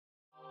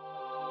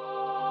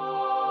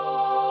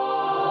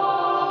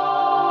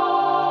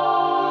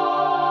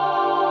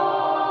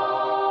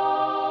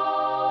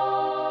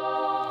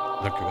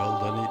Dank u wel,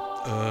 Danny.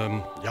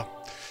 Ja.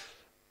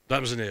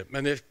 Dames en heren,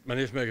 men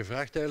heeft mij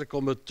gevraagd eigenlijk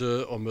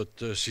om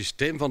het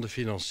systeem van de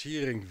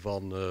financiering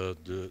van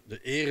de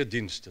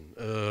erediensten,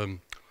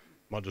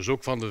 maar dus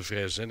ook van de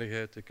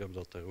vrijzinnigheid, ik heb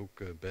dat daar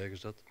ook bij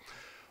gezet,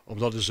 om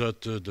dat eens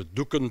uit de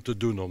doeken te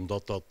doen,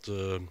 omdat dat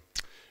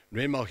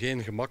nu eenmaal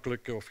geen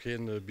gemakkelijke of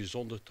geen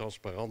bijzonder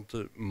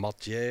transparante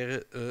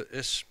matière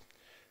is.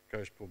 Ik ga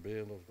eens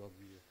proberen of dat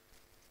hier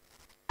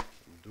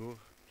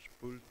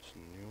doorspoelt.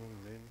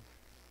 Nee.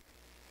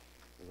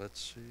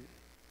 Let's see.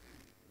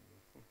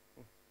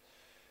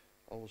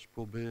 Alles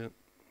proberen.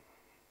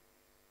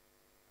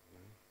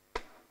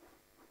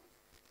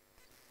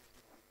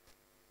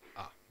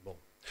 Ah, bon.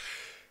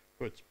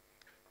 Goed.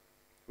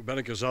 Hoe ben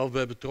ik er zelf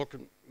bij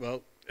betrokken?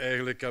 Wel,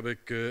 eigenlijk heb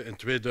ik in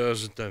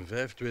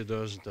 2005,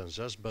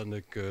 2006 ben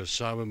ik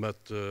samen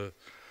met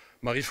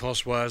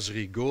Marie-Françoise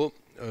Rigaud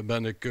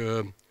ben ik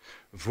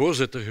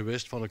voorzitter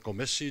geweest van een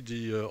commissie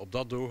die op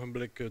dat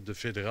ogenblik de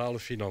federale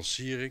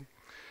financiering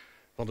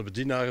van de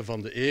bedienaren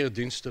van de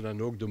erediensten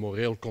en ook de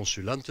moreel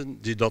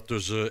consulenten, die dat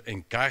dus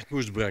in kaart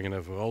moest brengen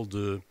en vooral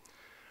de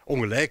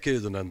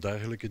ongelijkheden en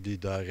dergelijke die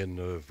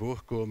daarin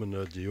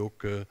voorkomen, die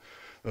ook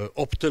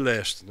op te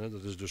lijsten.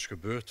 Dat is dus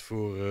gebeurd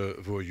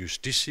voor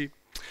justitie.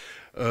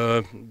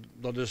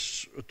 Dat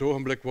is het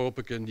ogenblik waarop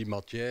ik in die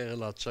matière,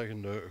 laat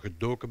zeggen,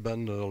 gedoken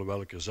ben,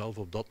 alhoewel ik er zelf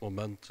op dat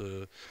moment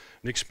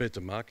niks mee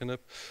te maken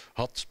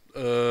had.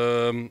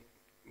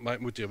 Maar ik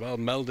moet hier wel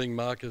melding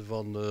maken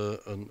van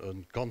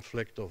een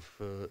conflict of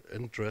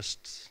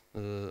interest,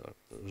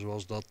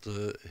 zoals dat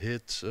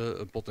heet,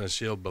 een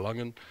potentieel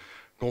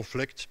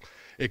belangenconflict.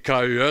 Ik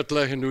ga u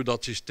uitleggen hoe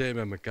dat systeem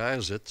in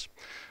elkaar zit,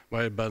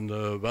 maar ik ben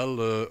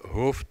wel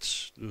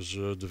hoofd, dus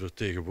de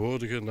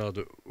vertegenwoordiger naar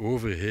de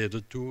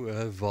overheden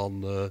toe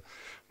van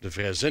de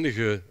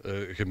vrijzinnige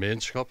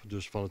gemeenschap,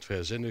 dus van het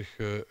vrijzinnig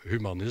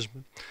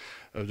humanisme.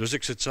 Dus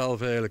ik zit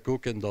zelf eigenlijk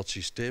ook in dat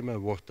systeem en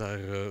word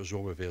daar zo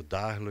ongeveer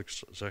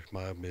dagelijks zeg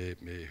maar,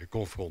 mee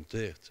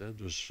geconfronteerd.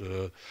 Dus,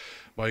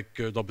 maar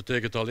dat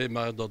betekent alleen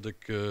maar dat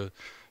ik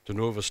ten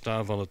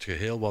overstaan van het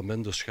geheel wat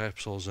minder scherp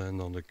zal zijn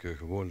dan ik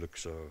gewoonlijk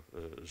zou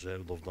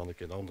zijn of dan ik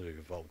in andere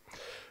gevallen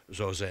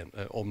zou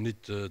zijn. Om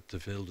niet te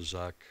veel de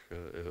zaak,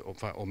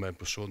 om mijn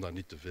persoon daar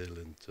niet te veel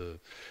in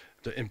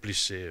te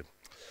impliceren.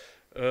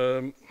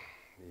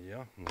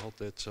 Ja, nog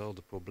altijd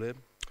hetzelfde probleem.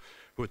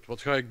 Goed,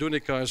 wat ga ik doen?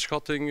 Ik ga een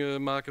schatting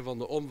maken van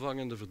de omvang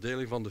en de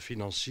verdeling van de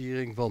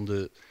financiering van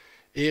de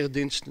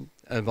erediensten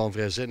en van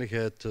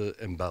vrijzinnigheid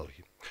in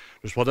België.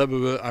 Dus wat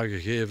hebben we aan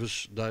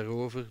gegevens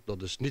daarover?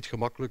 Dat is niet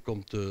gemakkelijk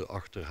om te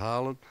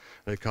achterhalen.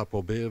 Ik ga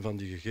proberen van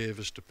die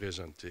gegevens te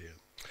presenteren.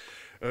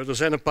 Er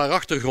zijn een paar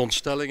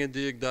achtergrondstellingen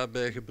die ik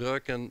daarbij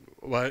gebruik en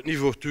waar ik niet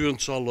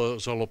voortdurend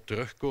zal op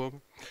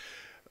terugkomen.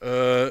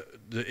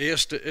 De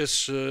eerste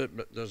is,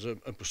 dat is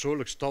een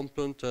persoonlijk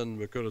standpunt en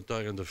we kunnen het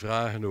daar in de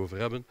vragen over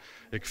hebben.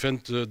 Ik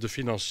vind de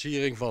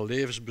financiering van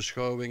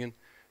levensbeschouwingen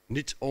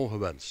niet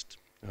ongewenst.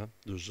 Ja,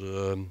 dus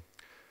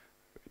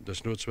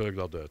desnoods wil ik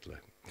dat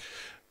uitleggen.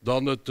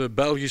 Dan het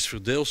Belgisch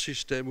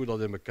verdeelsysteem, hoe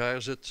dat in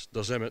elkaar zit.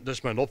 Dat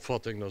is mijn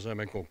opvatting, dat zijn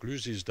mijn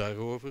conclusies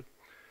daarover.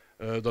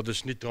 Dat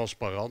is niet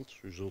transparant,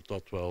 u zult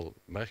dat wel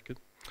merken.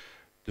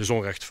 Het is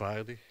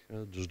onrechtvaardig,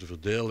 dus de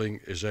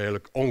verdeling is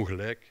eigenlijk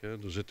ongelijk.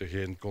 Er zitten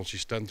geen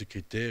consistente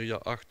criteria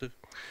achter.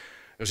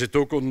 Er zit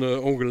ook een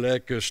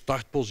ongelijke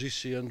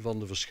startpositie in van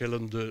de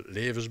verschillende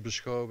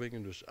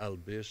levensbeschouwingen. Dus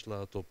LB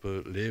slaat op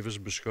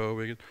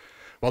levensbeschouwingen.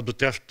 Wat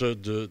betreft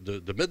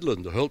de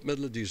middelen, de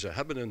hulpmiddelen die ze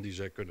hebben en die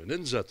zij kunnen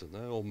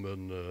inzetten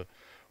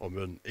om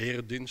hun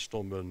eredienst,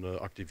 om hun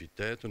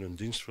activiteiten, hun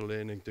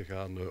dienstverlening te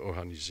gaan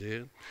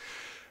organiseren.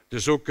 Het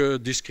is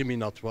ook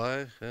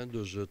discriminatoire,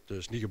 dus het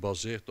is niet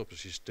gebaseerd op een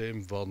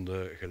systeem van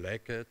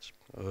gelijkheid.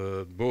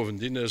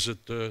 Bovendien is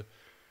het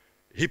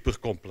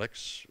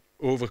hypercomplex,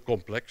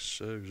 overcomplex,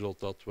 u zult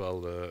dat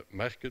wel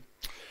merken.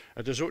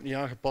 Het is ook niet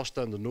aangepast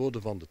aan de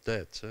noden van de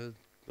tijd.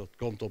 Dat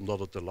komt omdat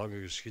het een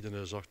lange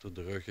geschiedenis achter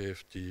de rug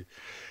heeft die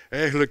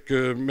eigenlijk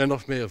min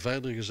of meer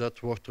verder gezet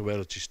wordt, terwijl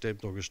het systeem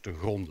nog eens ten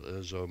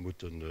gronde zou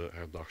moeten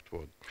herdacht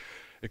worden.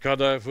 Ik ga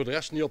daar voor de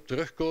rest niet op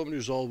terugkomen.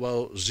 U zal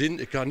wel zien,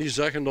 ik ga niet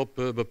zeggen op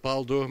een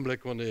bepaald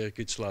ogenblik wanneer ik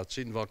iets laat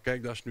zien van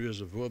kijk, dat is nu eens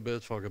een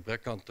voorbeeld van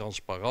gebrek aan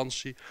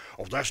transparantie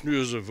of dat is nu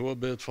eens een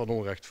voorbeeld van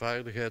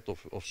onrechtvaardigheid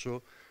of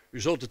zo. U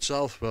zult het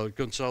zelf wel, u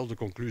kunt zelf de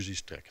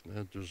conclusies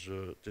trekken. Dus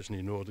het is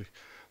niet nodig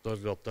dat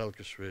ik dat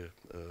telkens weer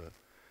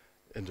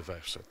in de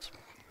verf zet.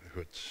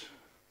 Goed.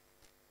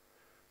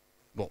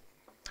 Bon.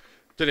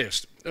 Ten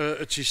eerste,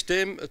 het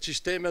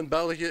systeem in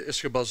België is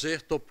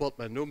gebaseerd op wat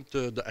men noemt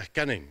de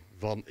erkenning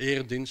van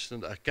erediensten,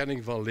 de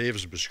erkenning van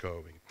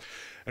levensbeschouwing.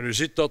 En u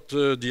ziet dat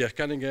die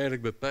erkenning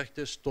eigenlijk beperkt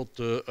is tot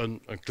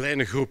een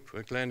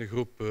kleine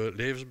groep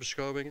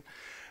levensbeschouwingen.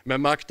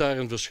 Men maakt daar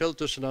een verschil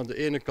tussen aan de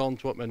ene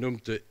kant wat men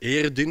noemt de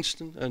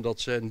erediensten, en dat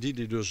zijn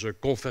die dus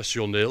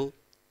confessioneel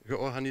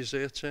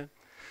georganiseerd zijn.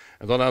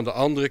 En dan aan de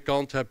andere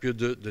kant heb je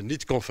de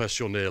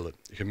niet-confessionele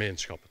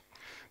gemeenschappen.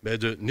 Bij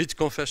de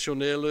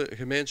niet-confessionele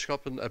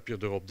gemeenschappen heb je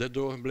er op dit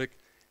ogenblik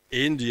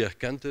één die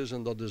erkend is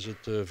en dat is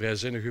het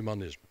vrijzinnig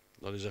humanisme.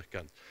 Dat is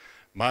erkend.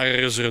 Maar er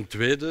is er een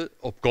tweede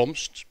op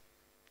komst.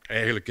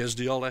 Eigenlijk is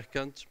die al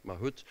erkend, maar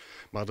goed.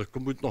 Maar er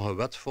moet nog een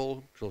wet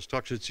volgen. Ik zal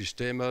straks het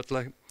systeem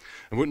uitleggen.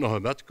 Er moet nog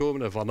een wet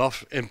komen en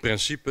vanaf in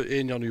principe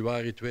 1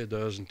 januari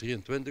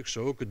 2023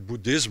 zou ook het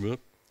boeddhisme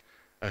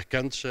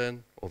erkend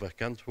zijn of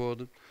erkend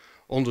worden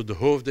onder de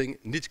hoofding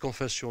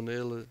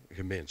niet-confessionele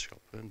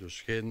gemeenschap.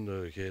 Dus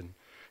geen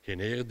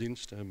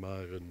eredienst,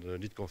 maar een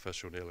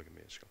niet-confessionele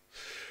gemeenschap.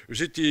 U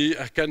ziet, die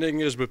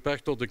erkenning is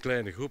beperkt tot een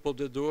kleine groep op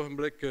dit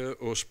ogenblik.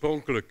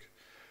 Oorspronkelijk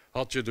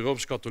had je de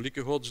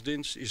Rooms-Katholieke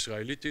godsdienst,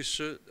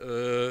 Israëlitische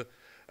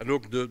en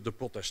ook de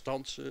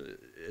protestantse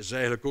is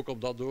eigenlijk ook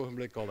op dat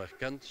ogenblik al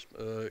erkend.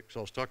 Ik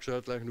zal straks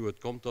uitleggen hoe het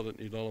komt dat het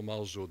niet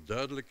allemaal zo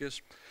duidelijk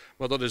is.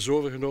 Maar dat is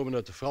overgenomen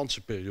uit de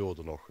Franse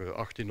periode nog,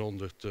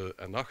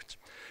 1808.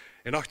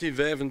 In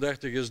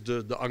 1835 is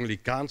de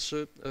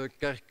Anglicaanse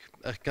kerk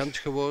erkend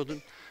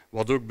geworden.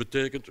 Wat ook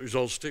betekent, u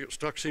zal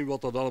straks zien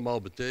wat dat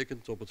allemaal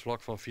betekent op het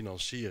vlak van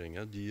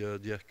financiering,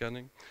 die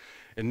erkenning.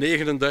 In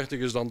 1939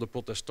 is dan de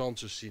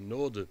protestantse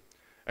synode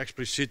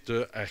expliciet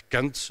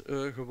erkend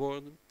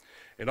geworden.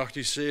 In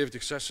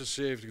 1870,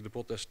 76 de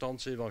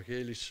protestantse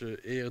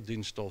evangelische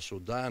eredienst als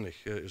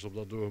zodanig is op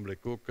dat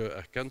ogenblik ook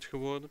erkend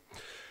geworden.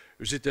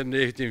 U ziet in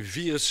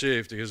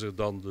 1974 is er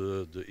dan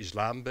de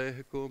islam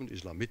bijgekomen, de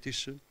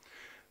islamitische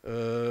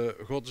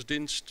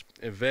godsdienst.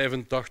 In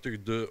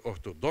 1985 de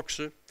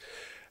orthodoxe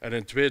en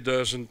in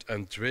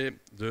 2002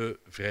 de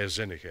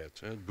vrijzinnigheid.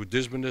 Het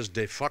boeddhisme is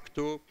de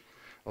facto,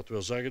 dat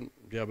wil zeggen,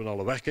 die hebben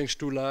alle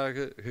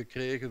werkingstoelagen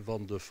gekregen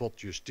van de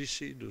FOD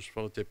Justitie, dus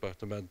van het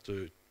departement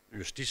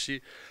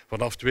Justitie,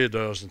 vanaf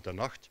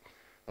 2008.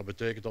 Dat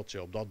betekent dat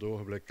ze op dat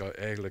ogenblik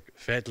eigenlijk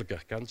feitelijk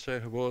erkend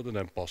zijn geworden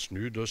en pas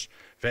nu, dus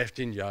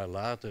 15 jaar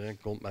later,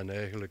 komt men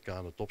eigenlijk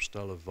aan het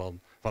opstellen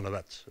van een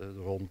wet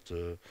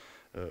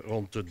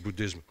rond het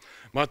boeddhisme.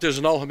 Maar het is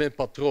een algemeen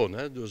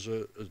patroon, dus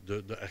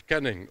de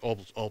erkenning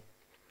op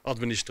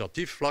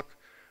administratief vlak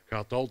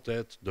gaat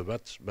altijd de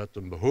wet met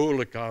een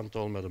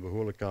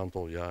behoorlijk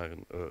aantal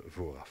jaren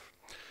vooraf.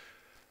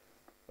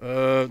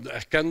 De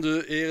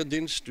erkende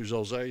eredienst, u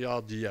zal zeggen,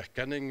 ja, die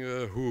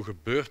erkenning, hoe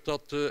gebeurt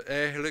dat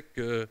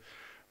eigenlijk?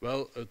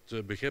 Wel,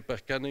 het begrip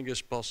erkenning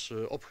is pas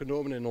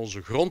opgenomen in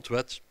onze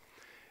grondwet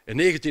in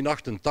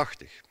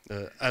 1988.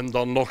 En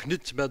dan nog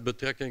niet met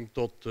betrekking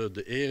tot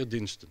de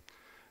erediensten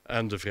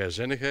en de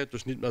vrijzinnigheid,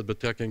 dus niet met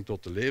betrekking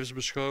tot de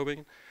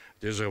levensbeschouwingen.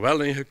 Het is er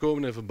wel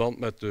ingekomen in verband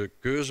met de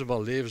keuze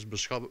van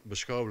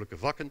levensbeschouwelijke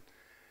vakken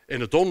in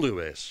het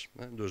onderwijs.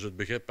 Dus het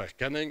begrip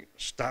erkenning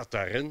staat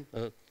daarin,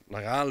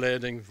 naar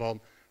aanleiding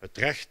van het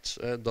recht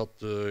dat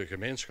de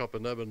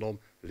gemeenschappen hebben om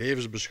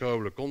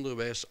levensbeschouwelijk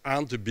onderwijs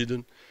aan te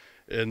bieden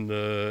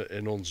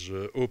in ons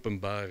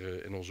openbaar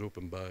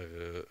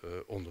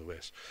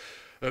onderwijs.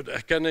 De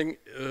erkenning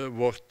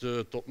wordt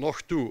tot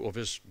nog toe, of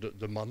is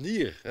de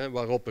manier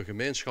waarop een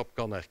gemeenschap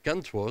kan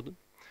erkend worden,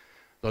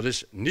 dat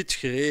is niet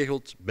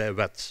geregeld bij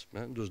wet.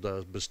 Dus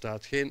daar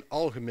bestaat geen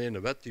algemene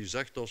wet die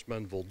zegt als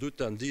men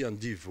voldoet aan die en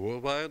die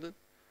voorwaarden,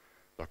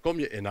 dan kom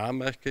je in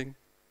aanmerking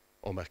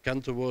om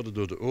erkend te worden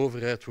door de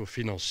overheid voor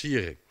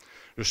financiering.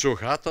 Dus zo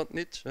gaat dat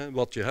niet.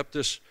 Wat je hebt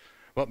is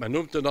wat men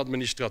noemt een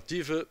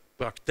administratieve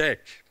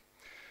praktijk.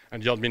 En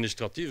die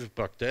administratieve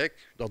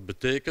praktijk, dat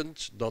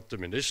betekent dat de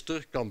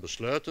minister kan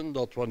besluiten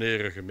dat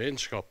wanneer een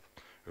gemeenschap,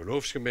 een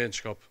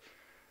geloofsgemeenschap,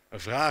 een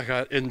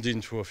vraag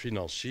indient voor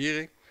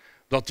financiering,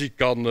 dat die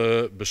kan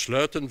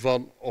besluiten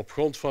van op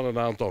grond van een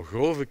aantal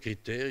grove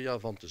criteria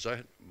van te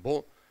zeggen,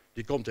 bon,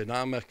 die komt in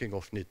aanmerking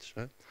of niet.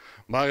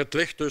 Maar het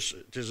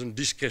is een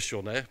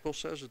discretionair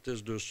proces. Het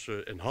is dus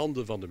in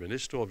handen van de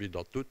minister of hij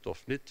dat doet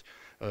of niet,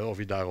 of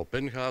hij daarop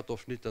ingaat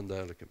of niet en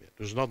dergelijke meer.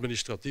 Dus een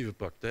administratieve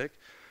praktijk.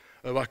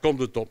 Waar komt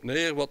het op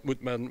neer?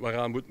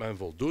 Waaraan moet men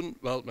voldoen?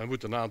 Wel, men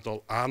moet een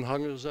aantal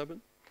aanhangers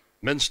hebben,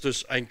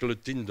 minstens enkele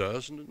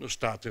tienduizenden. Er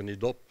staat er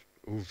niet op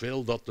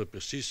hoeveel dat er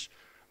precies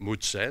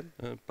moet zijn,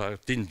 een paar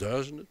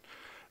tienduizenden.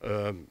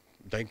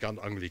 Denk aan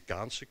de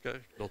Anglicaanse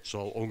kerk, dat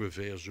zal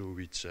ongeveer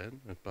zoiets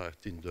zijn, een paar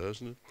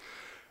tienduizenden.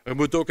 Er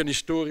moet ook een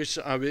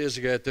historische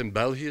aanwezigheid in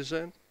België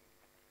zijn.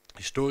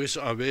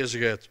 Historische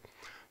aanwezigheid,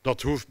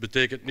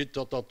 betekent niet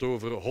dat dat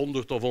over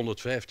 100 of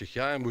 150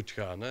 jaar moet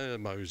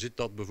gaan. Maar u ziet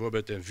dat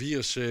bijvoorbeeld in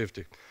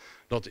 1974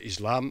 dat de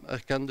islam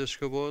erkend is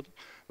geworden.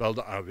 Wel,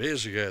 de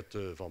aanwezigheid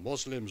van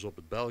moslims op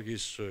het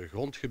Belgisch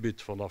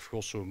grondgebied vanaf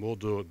grosso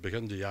modo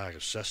begin de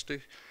jaren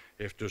 60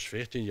 heeft dus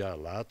 14 jaar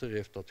later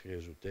heeft dat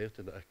geresulteerd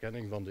in de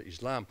erkenning van de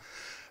islam.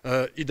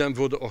 Idem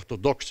voor de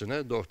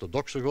orthodoxen. De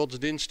orthodoxe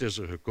godsdienst is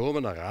er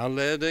gekomen naar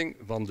aanleiding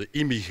van de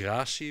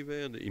immigratie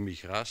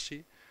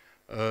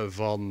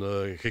van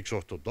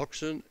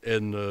Grieks-orthodoxen,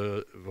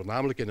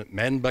 voornamelijk in het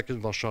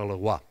mijnbekken van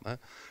Charleroi.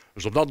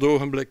 Dus op dat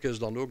ogenblik is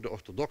dan ook de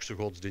orthodoxe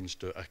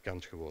godsdienst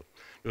erkend geworden.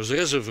 Dus er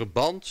is een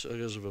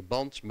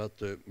verband met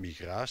de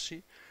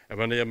migratie. En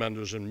wanneer men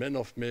dus een min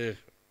of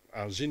meer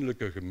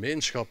aanzienlijke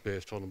gemeenschap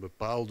heeft met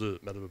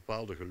een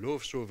bepaalde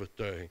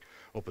geloofsovertuiging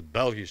op het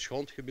Belgisch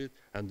grondgebied,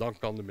 en dan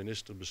kan de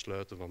minister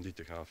besluiten van die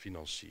te gaan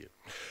financieren.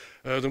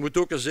 Er moet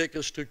ook een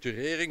zekere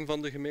structurering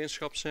van de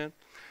gemeenschap zijn.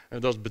 En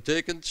dat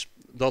betekent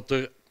dat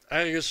er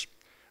ergens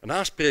een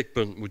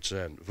aanspreekpunt moet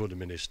zijn voor de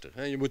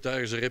minister. Je moet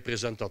ergens een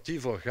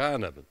representatief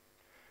orgaan hebben.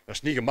 Dat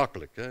is niet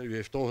gemakkelijk. U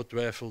heeft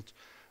ongetwijfeld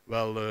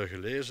wel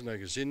gelezen en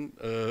gezien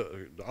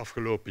de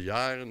afgelopen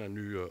jaren en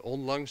nu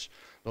onlangs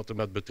dat er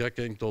met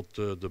betrekking tot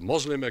de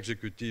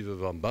moslim-executieven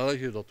van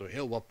België dat er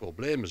heel wat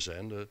problemen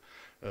zijn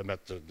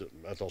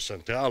met als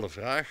centrale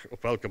vraag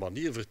op welke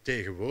manier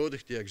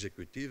vertegenwoordigt die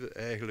executieven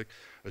eigenlijk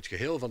het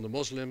geheel van de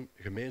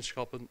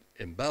moslimgemeenschappen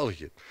in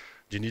België.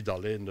 Die niet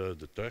alleen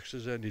de Turkse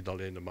zijn, niet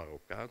alleen de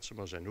Marokkaanse,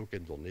 maar zijn ook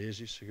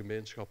Indonesische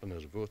gemeenschappen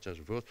enzovoort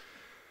enzovoort.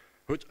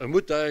 Goed, er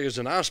moet ergens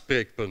een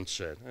aanspreekpunt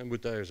zijn.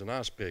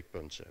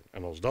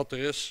 En als dat er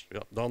is,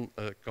 ja, dan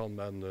kan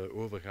men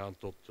overgaan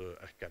tot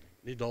erkenning.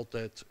 Niet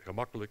altijd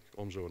gemakkelijk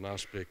om zo'n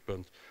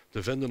aanspreekpunt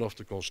te vinden of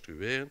te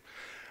construeren.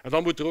 En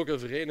dan moet er ook een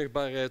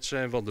verenigbaarheid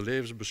zijn van de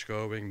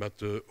levensbeschouwing met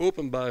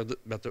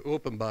de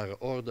openbare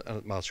orde en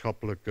het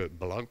maatschappelijke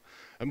belang.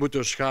 Het moet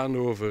dus gaan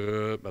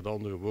over, met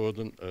andere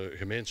woorden,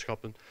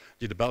 gemeenschappen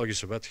die de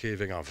Belgische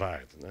wetgeving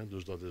aanvaarden.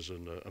 Dus dat is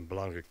een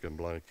belangrijk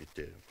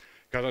criterium.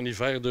 Ik ga daar niet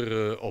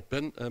verder op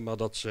in, maar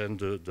dat zijn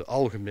de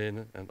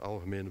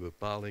algemene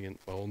bepalingen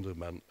waaronder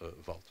men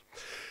valt.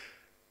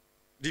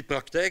 Die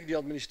praktijk, die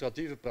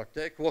administratieve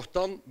praktijk, wordt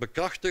dan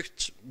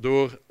bekrachtigd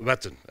door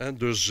wetten.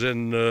 Dus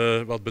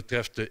wat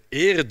betreft de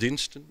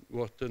erediensten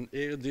wordt een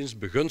eredienst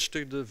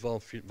begunstigde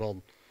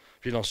van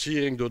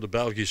financiering door de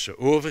Belgische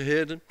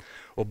overheden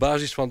op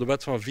basis van de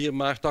wet van 4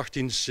 maart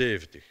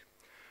 1870.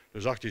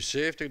 Dus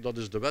 1870, dat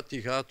is de wet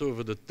die gaat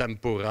over de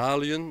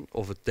temporaliën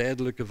of het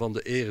tijdelijke van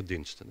de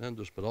erediensten.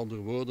 Dus met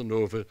andere woorden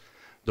over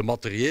de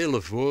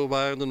materiële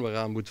voorwaarden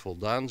waaraan moet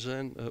voldaan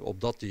zijn,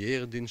 opdat die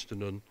erediensten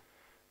hun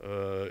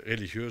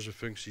religieuze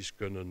functies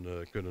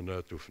kunnen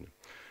uitoefenen.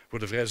 Voor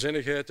de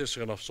vrijzinnigheid is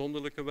er een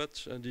afzonderlijke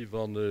wet, die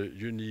van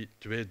juni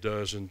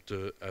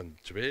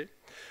 2002.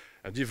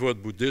 En die voor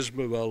het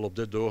boeddhisme wel op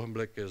dit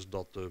ogenblik is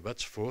dat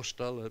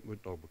wetsvoorstel, het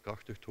moet nog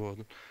bekrachtigd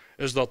worden,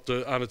 is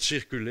dat aan het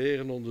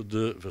circuleren onder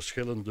de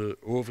verschillende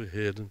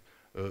overheden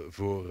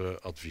voor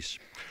advies.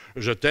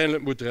 Dus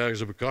uiteindelijk moet er ergens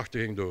een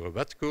bekrachtiging door een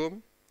wet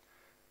komen.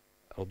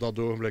 En op dat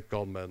ogenblik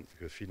kan men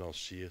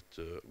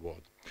gefinancierd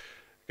worden.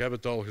 Ik heb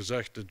het al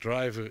gezegd, de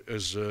driver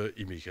is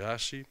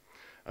immigratie.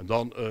 En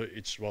dan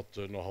iets wat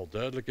nogal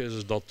duidelijk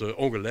is dat de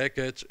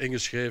ongelijkheid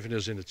ingeschreven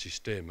is in het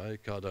systeem. Ik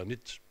ga daar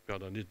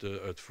niet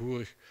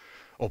uitvoerig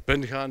op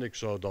ingaan. Ik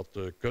zou dat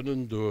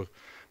kunnen door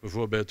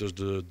bijvoorbeeld dus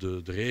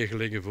de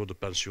regelingen voor de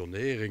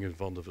pensioneringen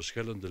van de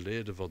verschillende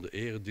leden van de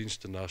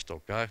erediensten naast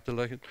elkaar te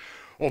leggen.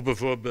 Of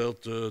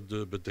bijvoorbeeld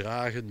de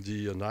bedragen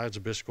die een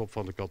aartsbisschop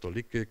van de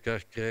katholieke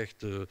kerk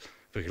krijgt,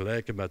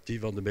 vergelijken met die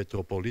van de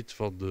metropoliet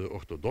van de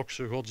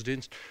orthodoxe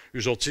godsdienst.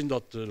 U zult zien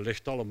dat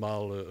ligt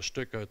allemaal een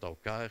stuk uit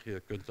elkaar.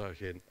 Je kunt daar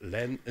geen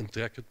lijn in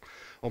trekken,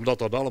 omdat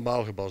dat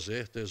allemaal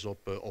gebaseerd is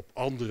op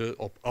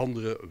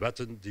andere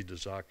wetten die de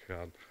zaak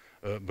gaan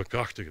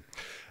bekrachtigen.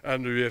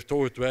 En u heeft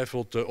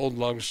ongetwijfeld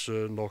onlangs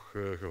nog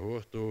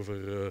gehoord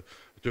over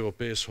het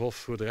Europees Hof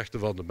voor de Rechten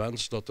van de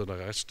Mens dat een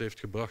arrest heeft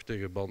gebracht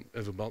in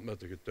verband met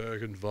de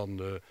getuigen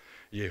van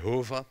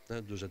Jehovah,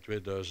 dus in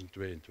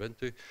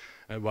 2022.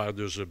 En waar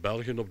dus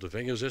België op de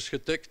vingers is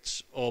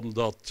getikt,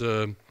 omdat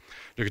de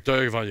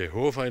getuigen van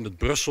Jehovah in het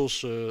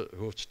Brusselse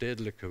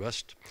hoofdstedelijk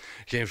gewest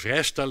geen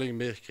vrijstelling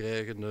meer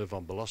krijgen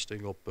van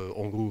belasting op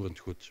onroerend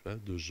goed.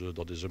 Dus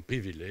dat is een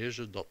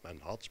privilege dat men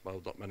had,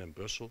 maar dat men in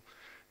Brussel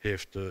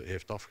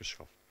heeft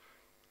afgeschaft.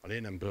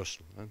 Alleen in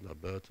Brussel,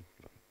 daarbuiten.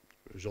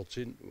 U zult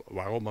zien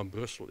waarom in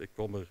Brussel. Ik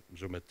kom er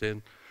zo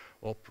meteen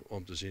op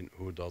om te zien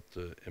hoe dat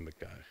in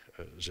elkaar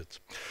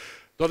zit.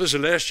 Dat is een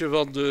lijstje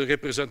van de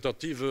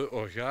representatieve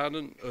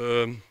organen.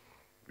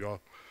 Ja,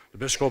 de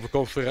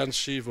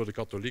Bisschoppenconferentie voor de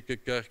katholieke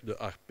kerk, de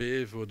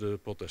ARP voor de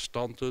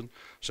protestanten,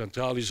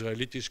 Centraal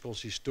Israëlitisch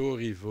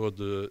Consistorie voor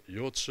de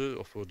Joodse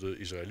of voor de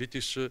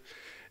Israëlitische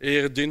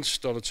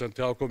eredienst, dan het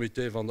Centraal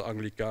Comité van de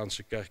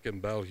Anglicaanse kerk in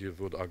België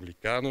voor de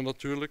Anglikanen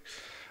natuurlijk.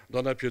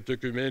 Dan heb je het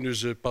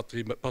Ecumenische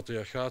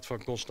Patriarchaat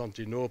van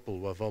Constantinopel,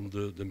 waarvan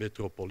de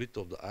metropoliet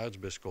of de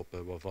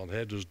aartsbisschop, waarvan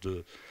hij dus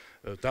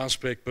het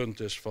aanspreekpunt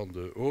is van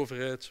de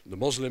overheid, de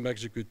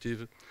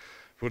moslim-executieven.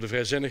 Voor de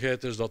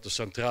vrijzinnigheid is dat de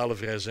Centrale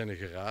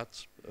Vrijzinnige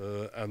Raad.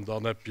 En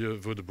dan heb je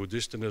voor de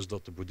boeddhisten is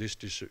dat de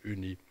Boeddhistische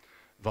Unie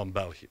van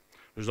België.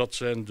 Dus dat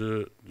zijn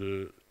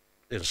de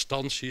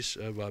instanties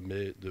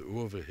waarmee de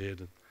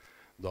overheden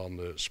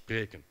dan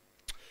spreken.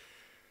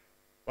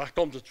 Waar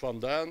komt het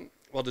vandaan?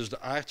 Wat is de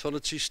aard van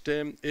het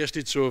systeem? Eerst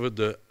iets over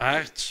de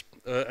aard.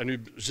 En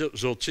u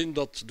zult zien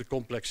dat de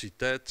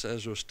complexiteit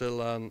zo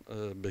stilaan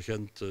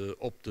begint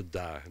op te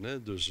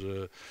dagen. Dus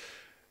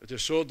het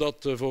is zo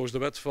dat volgens de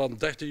wet van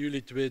 13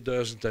 juli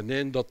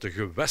 2001 dat de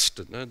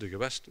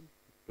gewesten,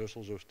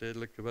 Brussels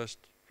hoofdstedelijk gewest,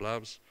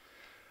 Vlaams,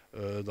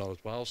 dan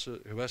het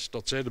Waalse gewest,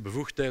 dat zij de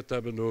bevoegdheid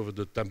hebben over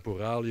de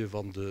temporaliën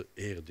van de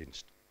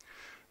eredienst.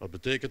 Dat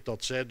betekent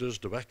dat zij dus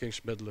de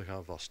werkingsmiddelen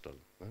gaan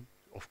vaststellen,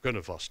 of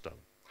kunnen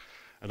vaststellen.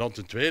 En dan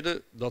ten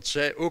tweede dat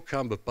zij ook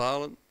gaan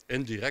bepalen,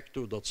 indirect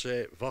doordat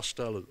zij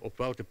vaststellen op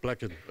welke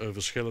plekken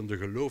verschillende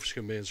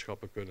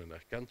geloofsgemeenschappen kunnen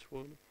erkend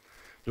worden,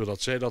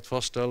 Doordat zij dat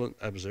vaststellen,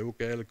 hebben zij ook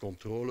eigenlijk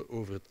controle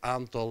over het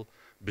aantal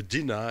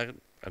bedienaren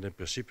en in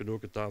principe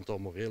ook het aantal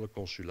morele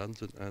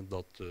consulenten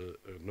dat er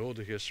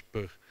nodig is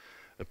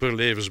per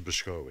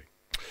levensbeschouwing.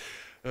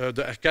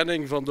 De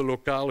erkenning van de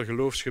lokale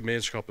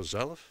geloofsgemeenschappen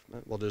zelf.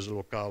 Wat is een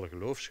lokale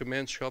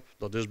geloofsgemeenschap?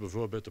 Dat is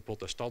bijvoorbeeld de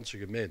protestantse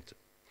gemeente.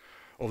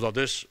 Of dat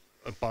is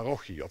een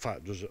parochie,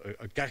 dus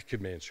een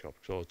kerkgemeenschap,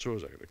 ik zal het zo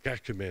zeggen, een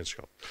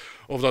kerkgemeenschap.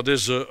 Of dat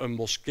is een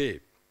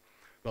moskee.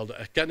 Wel, de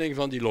erkenning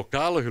van die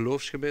lokale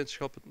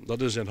geloofsgemeenschappen,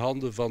 dat is in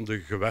handen van de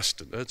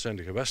gewesten. Het zijn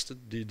de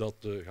gewesten die dat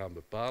gaan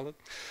bepalen.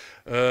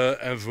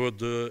 En voor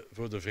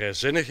de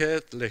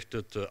vrijzinnigheid ligt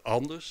het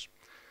anders.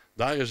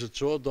 Daar is het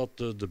zo dat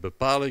de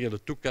bepaling en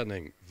de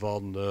toekenning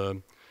van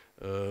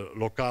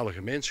lokale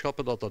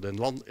gemeenschappen, dat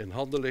in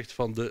handen ligt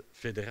van de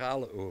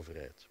federale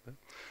overheid.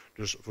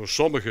 Dus voor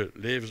sommige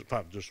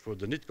dus voor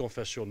de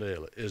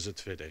niet-confessionelen is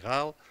het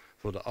federaal,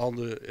 voor de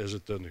anderen is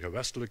het een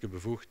gewestelijke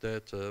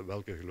bevoegdheid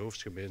welke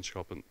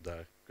geloofsgemeenschappen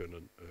daar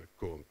kunnen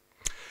komen.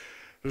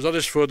 Dus dat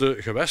is voor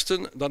de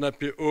gewesten. Dan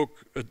heb je ook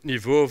het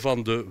niveau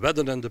van de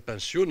wedden en de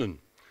pensioenen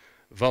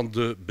van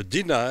de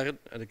bedienaren.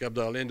 En ik heb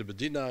daar alleen de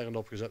bedienaren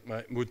op gezet, maar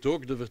ik moet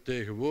ook de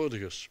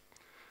vertegenwoordigers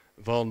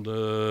van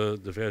de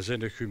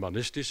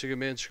vrijzinnig-humanistische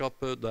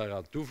gemeenschappen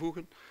daaraan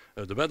toevoegen.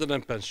 De wedden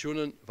en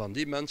pensioenen van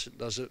die mensen,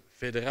 dat is een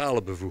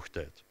federale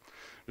bevoegdheid.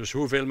 Dus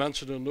hoeveel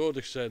mensen er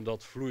nodig zijn,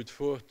 dat vloeit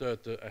voort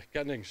uit de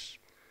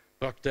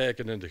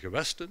erkenningspraktijken in de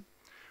gewesten.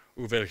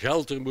 Hoeveel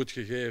geld er moet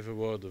gegeven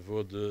worden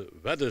voor de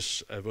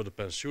weddes en voor de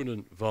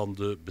pensioenen van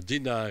de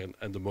bedienaren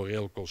en de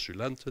moreel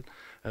consulenten.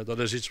 Dat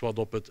is iets wat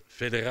op het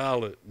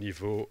federale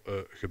niveau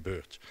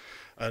gebeurt.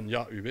 En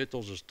ja, u weet,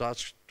 onze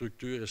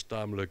staatsstructuur is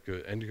tamelijk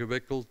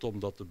ingewikkeld. Om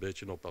dat een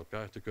beetje op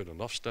elkaar te kunnen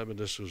afstemmen,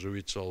 is er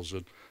zoiets als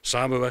een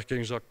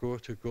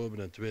samenwerkingsakkoord gekomen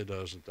in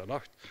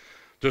 2008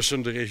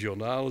 tussen de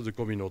regionale, de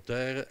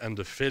communautaire en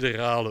de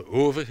federale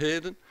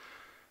overheden,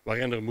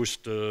 waarin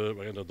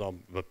er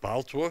dan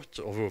bepaald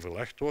wordt of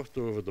overlegd wordt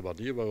over de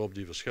manier waarop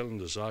die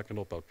verschillende zaken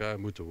op elkaar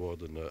moeten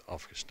worden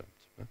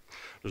afgestemd.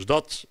 Dus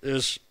dat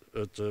is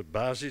het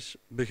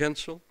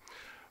basisbeginsel.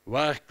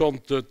 Waar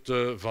komt het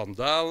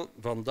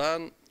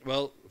vandaan?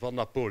 Wel, van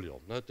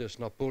Napoleon. Het is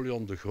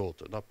Napoleon de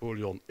Grote,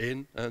 Napoleon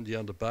I, die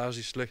aan de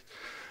basis ligt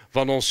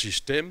van ons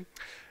systeem.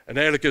 En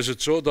eigenlijk is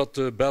het zo dat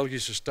de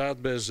Belgische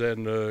staat bij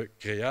zijn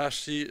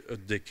creatie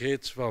het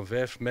decreet van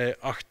 5 mei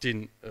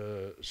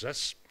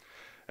 1806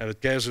 en het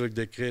keizerlijk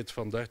decreet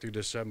van 30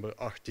 december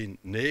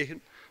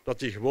 1809, dat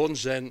die gewoon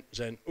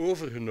zijn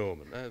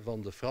overgenomen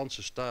van de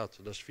Franse staat.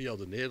 Dat is via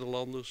de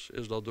Nederlanders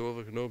is dat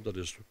overgenomen. Dat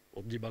is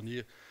op die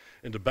manier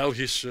in de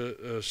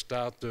Belgische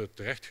staat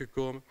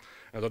terechtgekomen.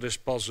 En dat is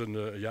pas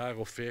een jaar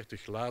of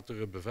 40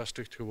 later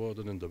bevestigd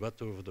geworden in de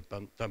wet over de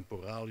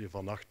temporaliën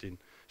van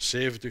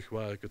 1870,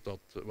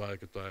 waar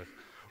ik het daar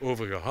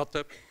over gehad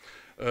heb.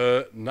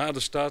 Na de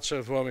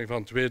staatshervorming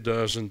van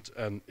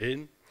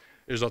 2001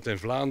 is dat in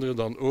Vlaanderen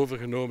dan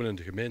overgenomen in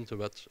de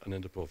gemeentewet en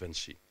in de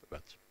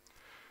provinciewet.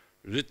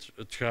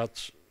 Het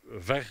gaat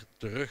ver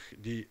terug,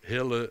 die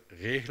hele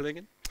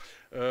regelingen.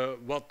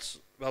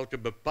 Welke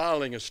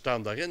bepalingen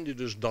staan daarin die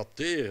dus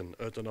dateren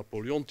uit de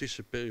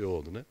Napoleontische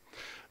periode?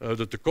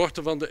 De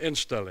tekorten van de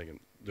instellingen,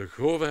 de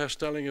grove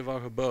herstellingen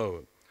van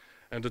gebouwen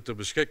en de ter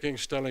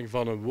beschikkingstelling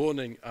van een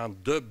woning aan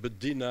de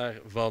bedienaar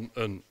van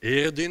een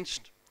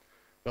eredienst,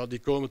 wel, die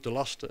komen te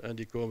lasten en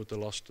die komen te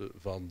lasten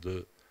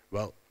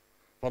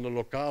van de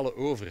lokale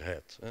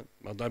overheid.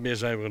 Maar daarmee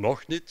zijn we er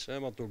nog niet,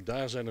 want ook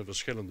daar zijn er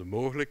verschillende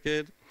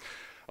mogelijkheden.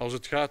 Als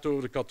het gaat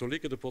over de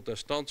katholieke, de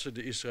protestantse,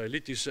 de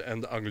israëlitische en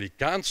de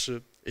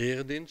anglikaanse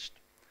eredienst,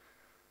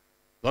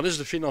 dan is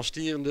de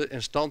financierende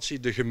instantie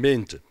de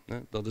gemeente.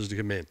 Dat is de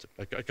gemeente.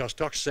 Ik ga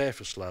straks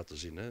cijfers laten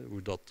zien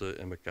hoe dat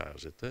in elkaar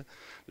zit.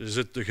 Dus is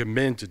het de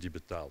gemeente die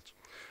betaalt.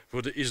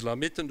 Voor de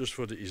islamieten, dus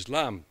voor de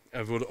islam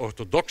en voor de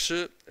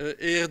orthodoxe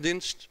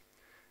eredienst,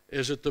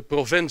 is het de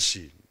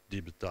provincie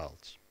die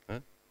betaalt.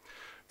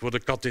 Voor de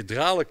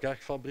kathedrale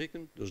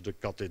kerkfabrieken, dus de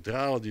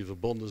kathedralen die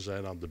verbonden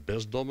zijn aan de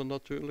bisdommen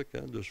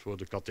natuurlijk, dus voor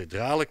de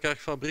kathedrale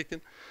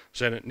kerkfabrieken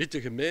zijn het niet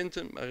de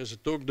gemeenten, maar is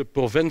het ook de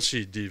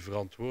provincie die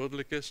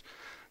verantwoordelijk is.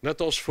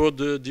 Net als voor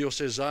de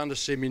diocesane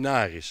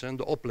seminaries,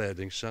 de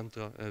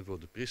opleidingscentra voor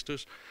de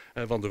priesters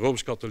van de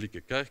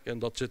Rooms-Katholieke Kerk. En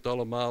dat zit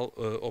allemaal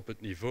op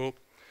het niveau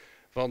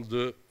van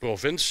de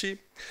provincie.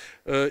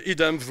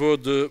 Idem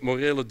voor de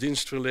morele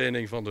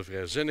dienstverlening van de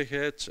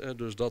vrijzinnigheid.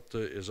 Dus dat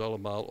is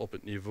allemaal op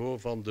het niveau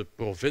van de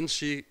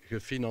provincie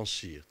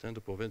gefinancierd.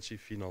 De provincie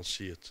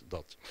financiert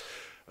dat.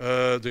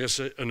 Er is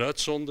een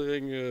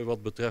uitzondering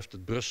wat betreft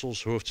het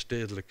Brussels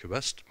hoofdstedelijk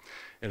gewest.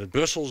 In het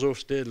Brussels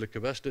hoofdstedelijk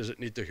gewest is het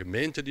niet de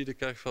gemeente die de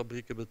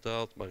kerkfabrieken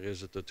betaalt, maar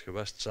is het het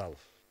gewest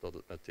zelf dat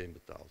het meteen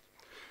betaalt.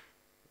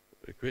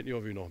 Ik weet niet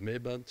of u nog mee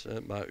bent,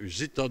 maar u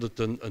ziet dat het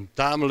een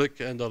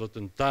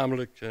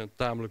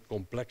tamelijk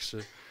complexe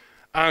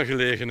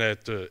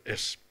aangelegenheid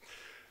is.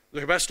 De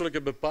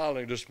gewestelijke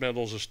bepaling, dus met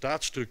onze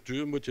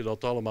staatsstructuur moet je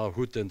dat allemaal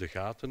goed in de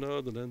gaten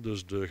houden.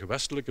 Dus de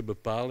gewestelijke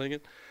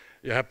bepalingen.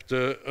 Je hebt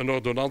een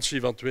ordonnantie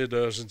van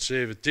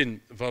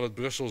 2017 van het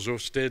Brussels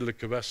hoofdstedelijk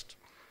gewest,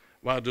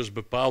 waar dus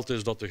bepaald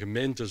is dat de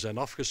gemeenten zijn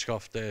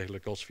afgeschaft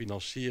eigenlijk als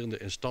financierende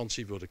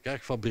instantie voor de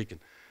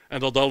kerkfabrieken en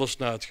dat alles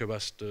naar het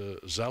gewest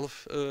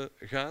zelf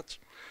gaat.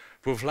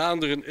 Voor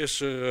Vlaanderen is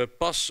er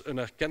pas een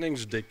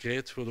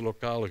erkenningsdecreet voor de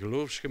lokale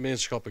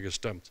geloofsgemeenschappen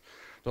gestemd,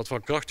 dat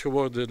van kracht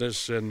geworden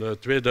is in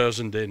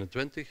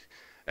 2021,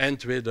 eind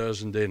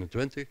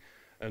 2021.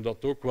 En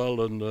dat ook wel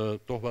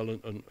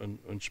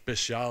een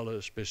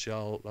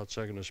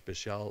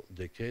speciaal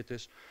decreet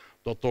is,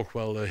 dat toch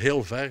wel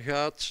heel ver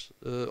gaat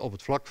op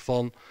het vlak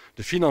van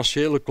de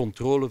financiële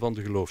controle van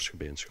de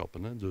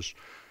geloofsgemeenschappen. Hè. Dus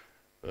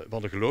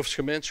van de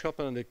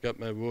geloofsgemeenschappen, en ik heb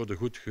mijn woorden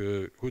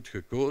goed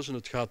gekozen,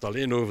 het gaat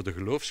alleen over de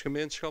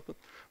geloofsgemeenschappen,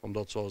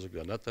 omdat, zoals ik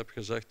daarnet heb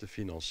gezegd, de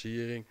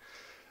financiering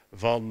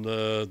van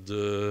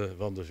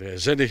de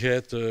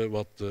vrijzinnigheid,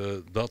 wat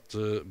dat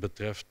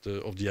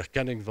betreft, of die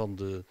erkenning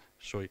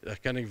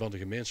van de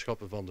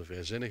gemeenschappen van de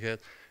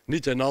vrijzinnigheid,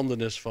 niet in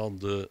handen is van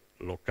de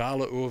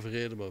lokale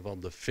overheden, maar van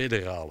de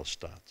federale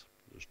staat.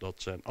 Dus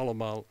dat zijn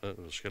allemaal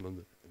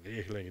verschillende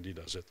regelingen die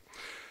daar zitten.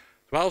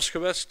 Het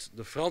Waalsgewest,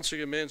 de Franse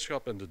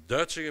gemeenschap en de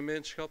Duitse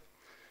gemeenschap,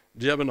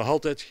 die hebben nog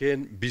altijd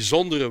geen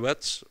bijzondere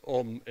wet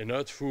om in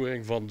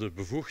uitvoering van de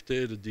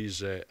bevoegdheden die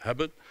zij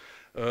hebben.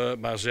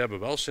 Maar ze hebben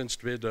wel sinds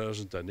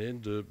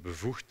 2001 de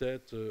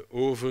bevoegdheid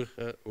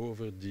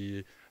over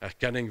die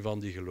erkenning van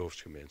die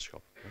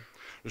geloofsgemeenschap.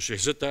 Dus je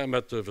zit daar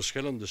met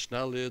verschillende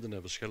snelheden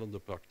en verschillende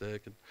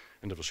praktijken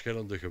in de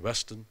verschillende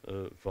gewesten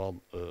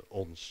van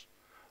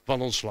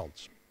ons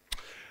land.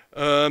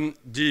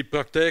 Die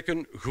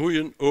praktijken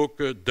groeien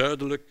ook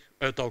duidelijk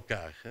uit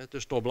elkaar. Het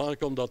is toch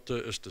belangrijk om dat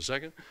eens te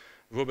zeggen.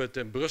 Bijvoorbeeld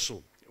in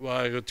Brussel,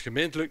 waar het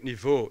gemeentelijk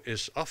niveau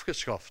is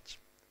afgeschaft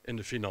in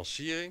de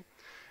financiering,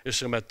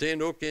 is er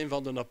meteen ook een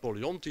van de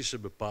Napoleontische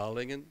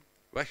bepalingen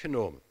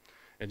weggenomen.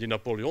 In die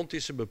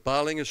Napoleontische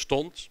bepalingen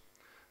stond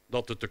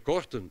dat de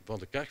tekorten van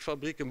de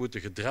kerkfabrieken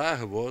moeten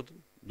gedragen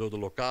worden door de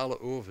lokale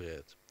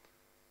overheid.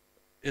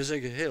 In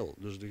zijn geheel.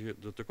 Dus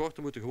de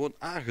tekorten moeten gewoon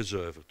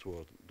aangezuiverd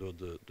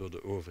worden door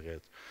de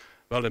overheid.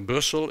 Wel, in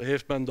Brussel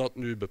heeft men dat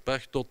nu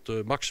beperkt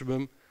tot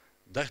maximum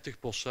 30%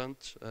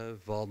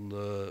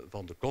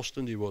 van de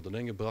kosten die worden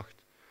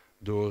ingebracht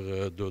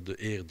door de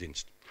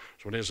eerdienst.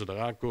 Dus wanneer ze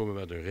eraan komen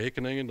met hun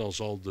rekeningen, dan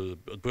zal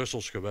het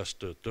Brussels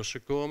gewest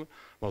tussenkomen,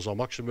 maar zal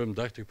maximum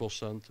 30%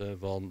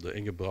 van de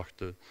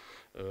ingebrachte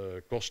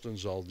kosten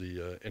zal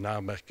die in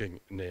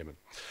aanmerking nemen.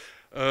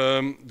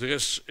 Er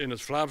is in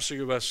het Vlaamse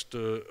gewest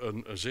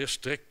een zeer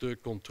strikte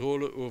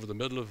controle over de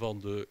middelen van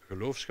de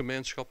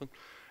geloofsgemeenschappen.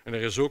 En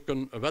er is ook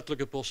een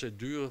wettelijke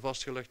procedure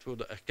vastgelegd voor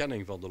de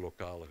erkenning van de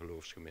lokale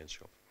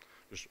geloofsgemeenschap.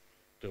 Dus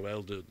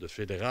terwijl de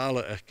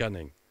federale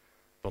erkenning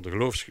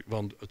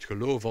van het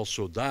geloof als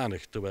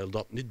zodanig, terwijl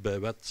dat niet bij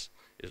wet,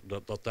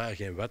 dat daar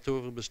geen wet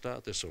over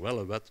bestaat, is er wel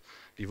een wet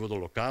die voor de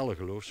lokale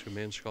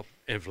geloofsgemeenschap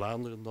in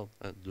Vlaanderen dan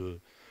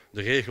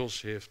de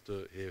regels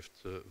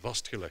heeft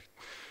vastgelegd.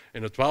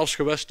 In het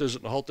Waalsgewest is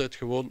het nog altijd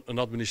gewoon een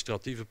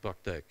administratieve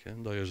praktijk.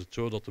 Daar is het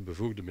zo dat de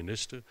bevoegde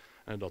minister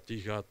dat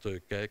die gaat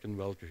kijken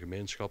welke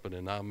gemeenschappen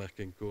in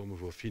aanmerking komen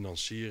voor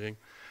financiering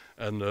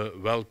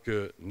en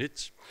welke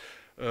niet.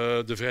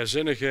 De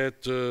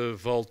vrijzinnigheid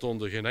valt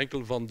onder geen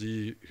enkel van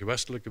die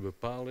gewestelijke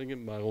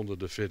bepalingen, maar onder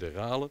de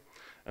federale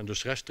en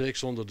dus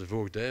rechtstreeks onder de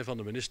voogdij van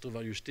de minister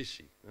van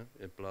Justitie,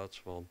 in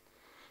plaats van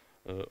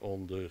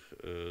onder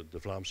de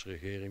Vlaamse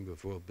regering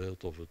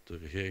bijvoorbeeld, of de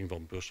regering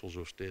van Brussel,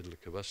 zo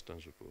stedelijk gewest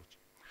enzovoort.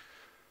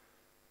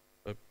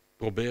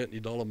 Probeer het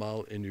niet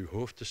allemaal in uw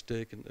hoofd te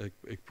steken.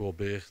 Ik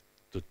probeer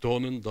te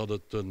tonen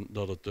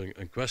dat het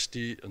een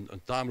kwestie,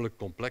 een tamelijk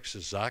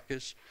complexe zaak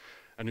is.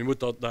 En u moet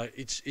daar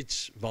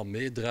iets van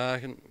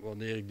meedragen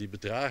wanneer ik die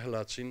bedragen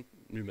laat zien,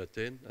 nu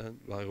meteen,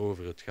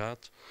 waarover het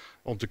gaat,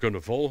 om te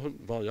kunnen volgen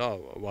van ja,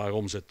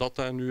 waarom zit dat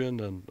daar nu in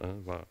en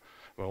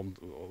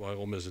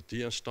waarom is het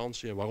die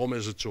instantie en waarom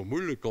is het zo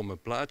moeilijk om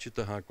een plaatje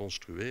te gaan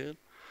construeren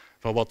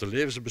van wat de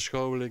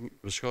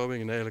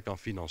levensbeschouwingen eigenlijk aan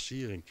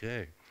financiering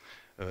krijgen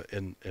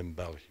in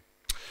België.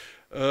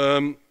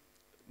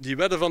 Die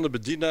wetten van de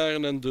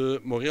bedienaren en de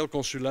moreel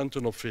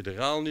consulenten op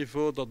federaal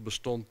niveau, dat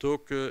bestond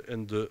ook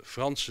in de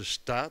Franse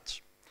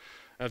staat.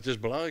 En het is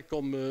belangrijk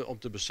om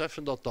te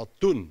beseffen dat dat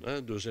toen,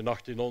 dus in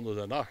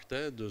 1808,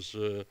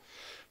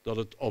 dat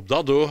het op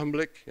dat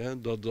ogenblik,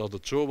 dat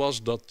het zo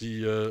was dat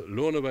die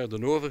lonen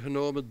werden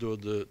overgenomen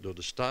door de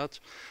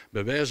staat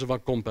bij wijze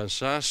van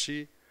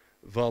compensatie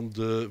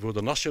voor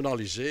de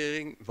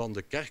nationalisering van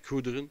de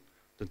kerkgoederen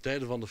ten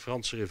tijde van de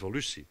Franse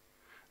Revolutie.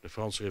 De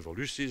Franse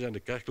Revolutie zijn de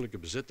kerkelijke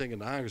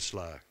bezittingen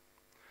aangeslagen.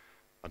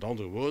 Met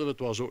andere woorden, het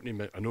was ook niet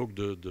meer, en ook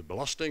de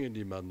belastingen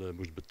die men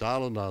moest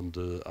betalen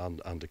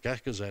aan de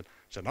kerken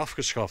zijn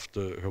afgeschaft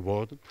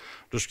geworden.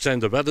 Dus zijn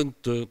de wetten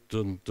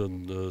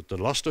ten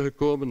laste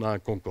gekomen na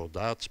een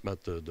concordaat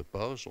met de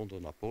paus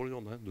onder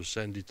Napoleon. Dus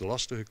zijn die ten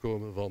laste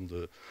gekomen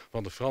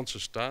van de Franse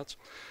staat.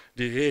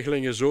 Die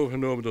regeling is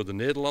overgenomen door de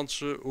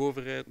Nederlandse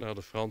overheid naar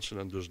de Fransen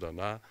en dus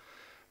daarna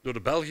door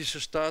de Belgische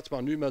staat,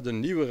 maar nu met een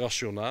nieuwe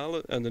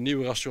rationale. En de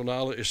nieuwe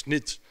rationale is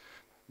niet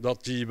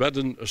dat die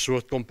wetten een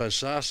soort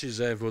compensatie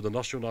zijn voor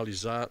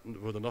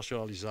de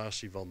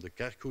nationalisatie van de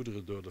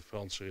kerkgoederen door de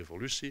Franse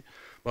Revolutie.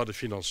 Maar de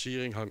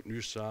financiering hangt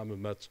nu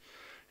samen met,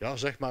 ja,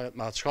 zeg maar, het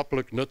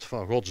maatschappelijk nut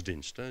van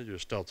godsdienst. Je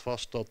stelt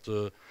vast dat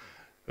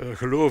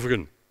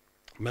gelovigen,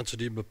 mensen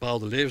die een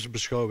bepaalde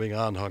levensbeschouwing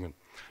aanhangen,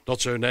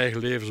 dat ze hun eigen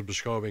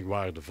levensbeschouwing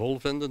waardevol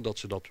vinden, dat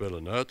ze dat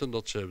willen uiten,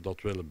 dat ze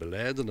dat willen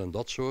belijden en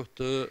dat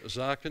soort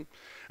zaken.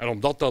 En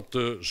omdat dat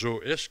zo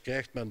is,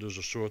 krijgt men dus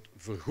een soort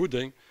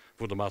vergoeding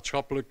voor de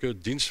maatschappelijke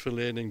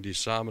dienstverlening die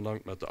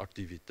samenhangt met de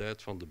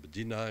activiteit van de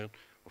bedienaren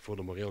of voor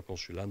de moreel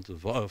consulenten,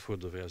 voor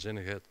de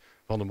vrijzinnigheid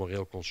van de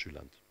moreel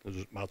consulent. Dus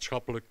het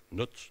maatschappelijk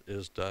nut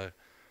is daar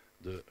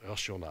de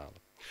rationale.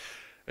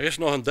 Er is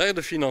nog een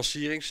derde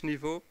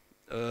financieringsniveau,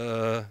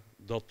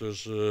 dat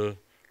dus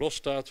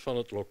losstaat van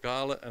het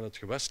lokale en het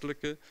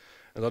gewestelijke.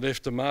 En dat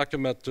heeft te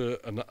maken met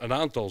een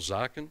aantal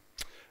zaken.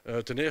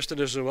 Ten eerste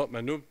is er wat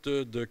men noemt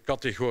de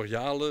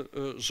categoriale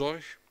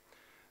zorg.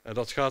 En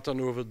dat gaat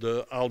dan over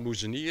de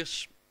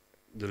aalmoezeniers,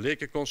 de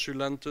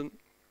lekenconsulenten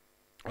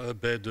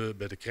bij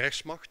de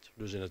krijgsmacht,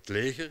 dus in het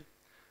leger.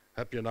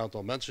 Heb je een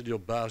aantal mensen die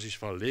op basis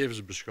van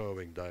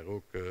levensbeschouwing daar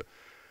ook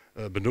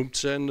benoemd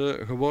zijn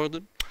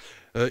geworden.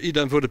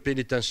 I.s.m. voor de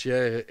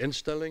penitentiaire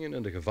instellingen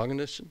en de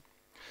gevangenissen.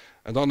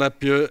 En dan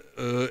heb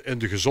je in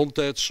de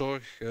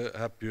gezondheidszorg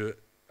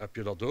heb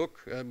je dat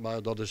ook,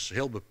 maar dat is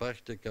heel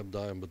beperkt. Ik heb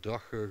daar een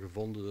bedrag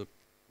gevonden een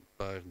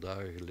paar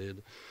dagen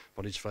geleden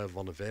van iets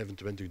van de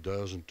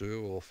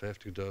 €25.000 of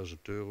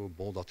 €50.000.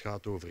 Bon, dat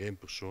gaat over één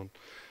persoon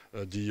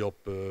die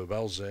op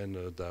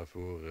welzijn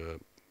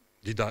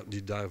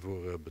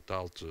daarvoor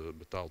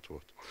betaald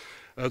wordt.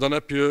 Dan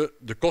heb je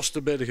de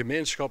kosten bij de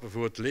gemeenschappen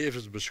voor het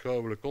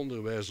levensbeschouwelijk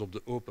onderwijs op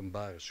de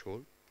openbare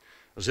school.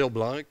 Dat is heel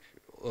belangrijk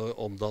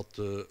om dat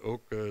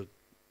ook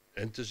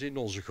in te zien.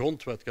 Onze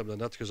grondwet, ik heb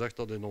net gezegd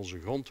dat in onze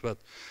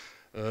grondwet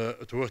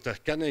het woord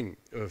erkenning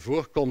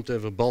voorkomt in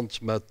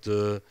verband met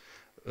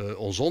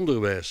ons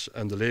onderwijs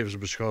en de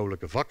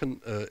levensbeschouwelijke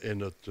vakken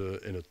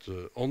in het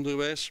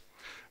onderwijs.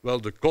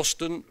 Wel, de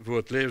kosten voor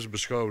het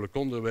levensbeschouwelijk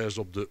onderwijs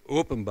op de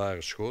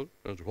openbare school,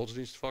 de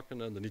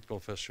godsdienstvakken en de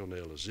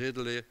niet-confessionele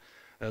zedeleer,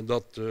 en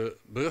dat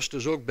berust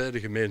dus ook bij de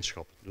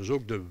gemeenschappen. Dus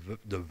ook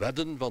de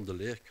wedden van de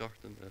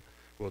leerkrachten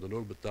worden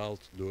ook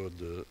betaald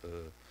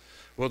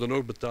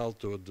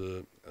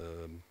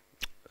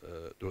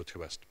door het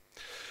gewest.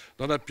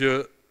 Dan heb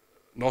je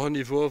nog een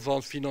niveau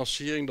van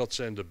financiering, dat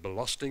zijn de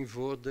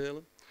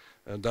belastingvoordelen.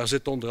 En daar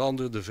zit onder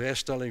andere de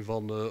vrijstelling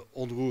van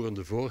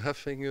onroerende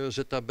voorheffing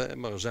zit daarbij,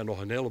 maar er zijn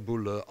nog een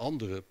heleboel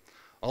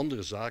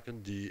andere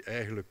zaken die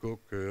eigenlijk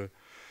ook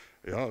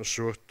een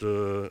soort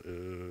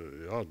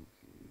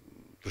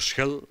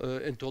verschil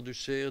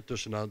introduceren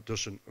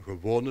tussen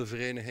gewone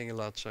verenigingen,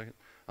 laat zeggen,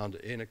 aan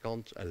de ene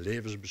kant en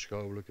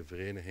levensbeschouwelijke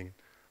verenigingen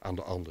aan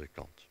de andere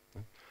kant.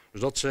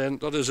 Dus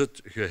dat is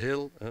het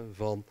geheel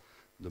van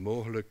de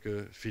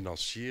mogelijke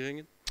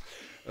financieringen.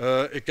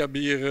 Ik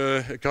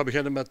ga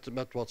beginnen met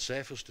wat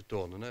cijfers te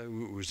tonen.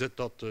 Hoe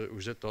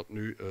zit dat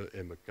nu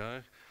in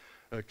elkaar?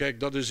 Kijk,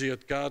 dat is hier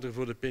het kader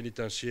voor de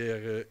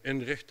penitentiaire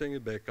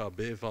inrichtingen bij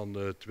KB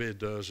van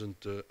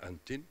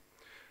 2010.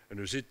 En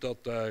u ziet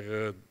dat daar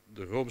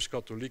de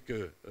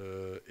Rooms-Katholieke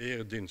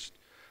eredienst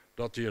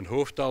dat hij een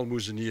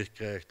hoofdaalmoezenier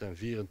krijgt en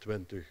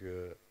 24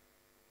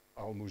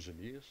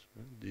 aalmoezeniers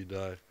die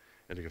daar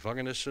in de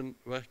gevangenissen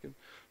werken.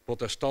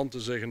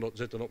 Protestanten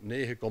zitten op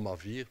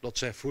 9,4. Dat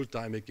zijn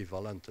fulltime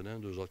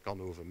equivalenten, dus dat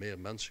kan over meer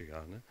mensen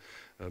gaan.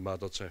 Maar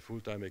dat zijn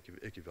fulltime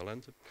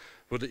equivalenten.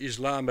 Voor de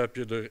islam heb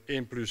je er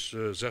 1 plus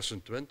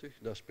 26.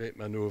 Daar spreekt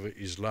men over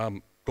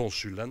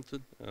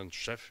islamconsulenten en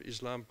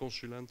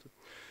chef-islamconsulenten.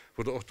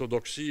 Voor de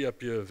orthodoxie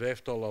heb je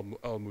 5-tal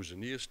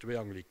aalmoezeniers, 2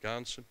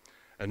 Anglikaanse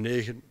en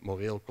 9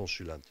 moreel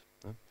consulenten.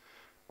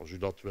 Als u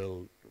dat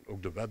wil,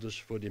 ook de wet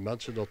is voor die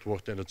mensen, dat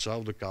wordt in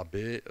hetzelfde KB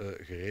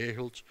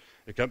geregeld.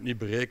 Ik heb niet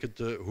berekend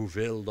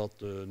hoeveel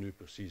dat nu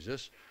precies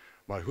is.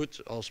 Maar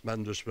goed, als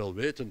men dus wil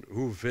weten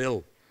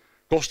hoeveel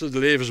kosten de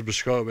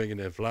levensbeschouwingen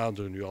in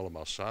Vlaanderen nu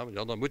allemaal samen,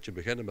 ja, dan moet je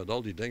beginnen met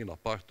al die dingen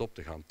apart op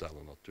te gaan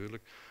tellen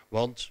natuurlijk.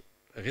 Want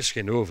er is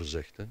geen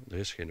overzicht. Er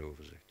is geen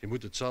overzicht. Je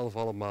moet het zelf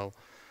allemaal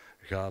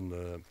gaan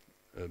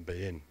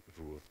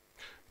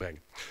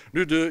bijeenbrengen.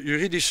 Nu de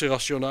juridische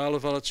rationale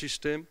van het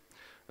systeem.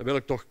 Daar wil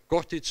ik toch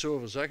kort iets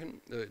over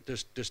zeggen.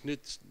 Het is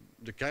niet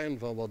de kern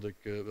van wat ik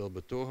wil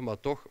betogen, maar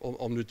toch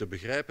om nu te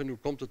begrijpen hoe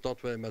komt het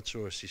dat wij met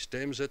zo'n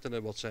systeem zitten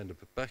en wat zijn de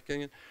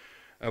beperkingen.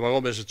 En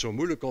waarom is het zo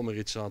moeilijk om er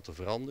iets aan te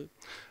veranderen?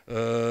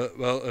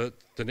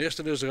 Ten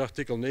eerste is er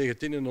artikel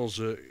 19 in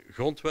onze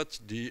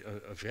grondwet die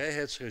een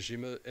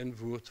vrijheidsregime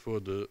invoert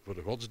voor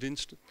de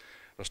godsdiensten.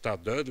 Daar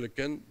staat duidelijk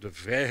in de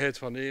vrijheid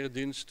van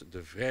eredienst,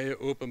 de vrije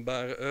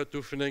openbare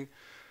uitoefening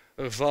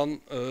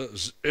ervan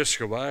is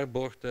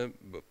gewaarborgd,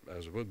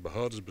 enzovoort,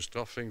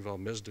 behoudensbestraffing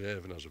van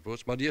misdrijven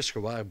enzovoort, maar die is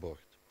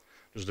gewaarborgd.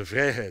 Dus de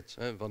vrijheid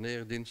van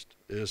eredienst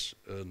is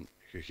een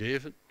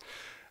gegeven.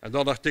 En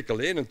dan artikel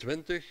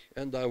 21,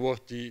 en daar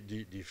wordt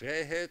die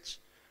vrijheid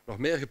nog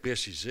meer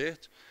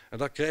gepreciseerd. En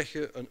dan krijg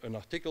je een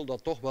artikel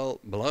dat toch wel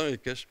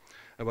belangrijk is.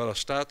 En waar er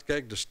staat,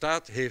 kijk, de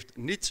staat heeft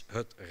niet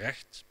het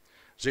recht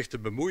zich te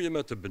bemoeien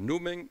met de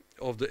benoeming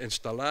of de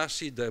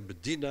installatie der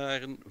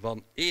bedienaren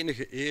van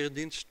enige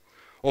eredienst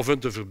of hun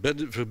te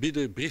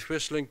verbieden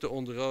briefwisseling te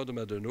onderhouden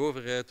met een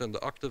overheid en de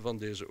akten van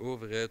deze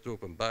overheid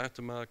openbaar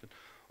te maken,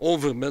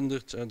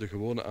 onverminderd en de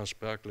gewone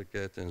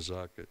aansprakelijkheid in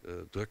zaken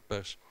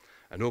drukpers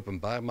en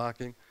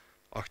openbaarmaking.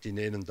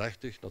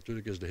 1831,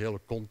 natuurlijk is de hele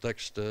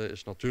context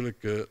is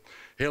natuurlijk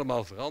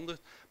helemaal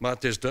veranderd, maar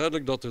het is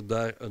duidelijk dat er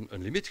daar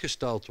een limiet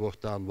gesteld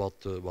wordt aan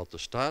wat de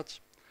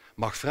staat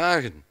mag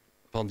vragen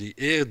van die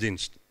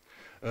eredienst.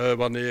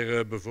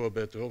 Wanneer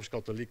bijvoorbeeld de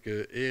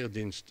Rooms-Katholieke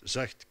eredienst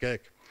zegt,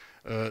 kijk,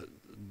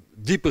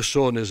 die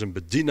persoon is een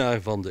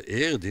bedienaar van de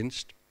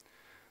eredienst,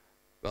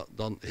 wel,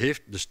 dan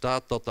heeft de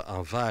staat dat te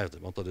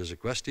aanvaarden, want dat is een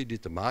kwestie die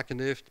te maken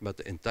heeft met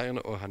de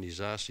interne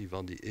organisatie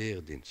van die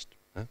eredienst.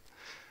 Hè.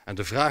 En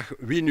de vraag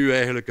wie nu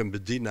eigenlijk een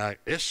bedienaar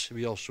is,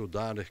 wie als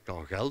zodanig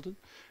kan gelden,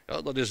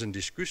 ja, dat is een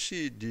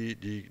discussie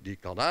die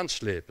kan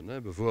aanslepen.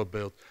 Hè.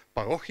 Bijvoorbeeld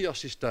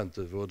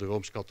parochieassistenten voor de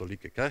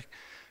Rooms-Katholieke Kerk,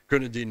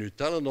 kunnen die nu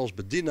tellen als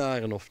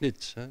bedienaren of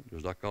niet? Hè?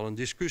 Dus daar kan een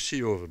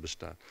discussie over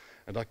bestaan.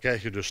 En dan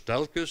krijg je dus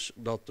telkens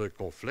dat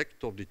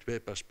conflict op die twee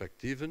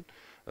perspectieven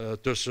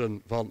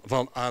tussen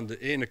van aan de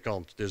ene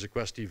kant deze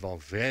kwestie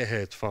van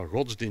vrijheid van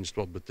godsdienst,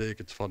 wat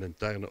betekent van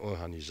interne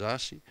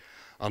organisatie.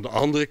 Aan de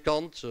andere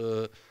kant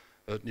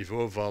het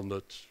niveau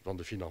van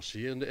de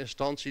financierende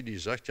instantie die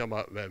zegt, ja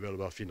maar wij willen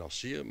wel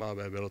financieren, maar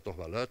wij willen toch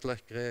wel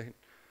uitleg krijgen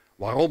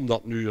waarom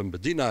dat nu een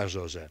bedienaar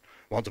zou zijn.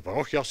 Want de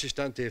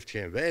parochieassistent heeft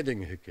geen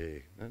wijding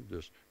gekregen. Hè?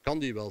 Dus kan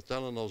die wel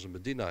tellen als een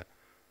bedienaar?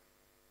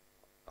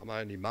 Ja,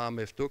 maar een imam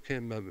heeft ook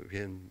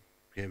geen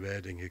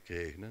wijding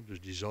gekregen. Hè?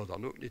 Dus die zou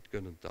dan ook niet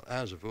kunnen tellen,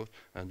 enzovoort.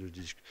 En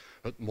dus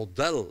het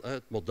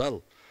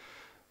model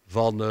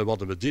van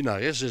wat een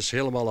bedienaar is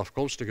helemaal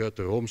afkomstig uit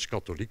de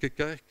Rooms-Katholieke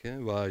Kerk, hè,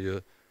 waar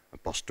je een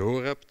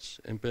pastoor hebt,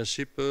 in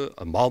principe,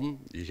 een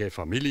man die geen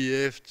familie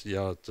heeft, die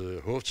aan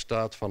het hoofd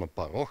staat van een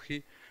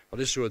parochie. Dat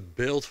is zo het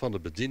beeld van de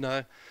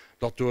bedienaar,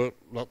 dat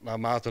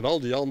naarmate al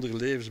die andere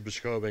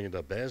levensbeschouwingen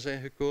daarbij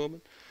zijn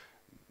gekomen,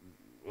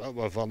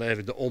 waarvan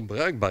eigenlijk de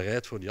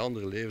onbruikbaarheid voor die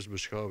andere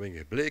levensbeschouwingen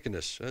gebleken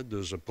is.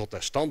 Dus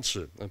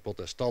een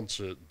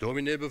protestantse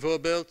dominee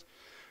bijvoorbeeld,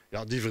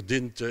 ja, die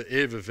verdient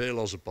evenveel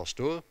als een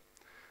pastoor,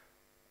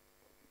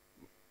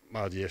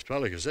 maar die heeft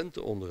wel een gezin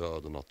te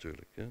onderhouden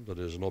natuurlijk. Dat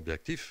is een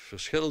objectief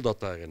verschil dat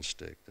daarin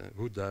steekt,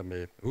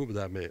 hoe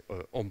daarmee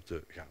om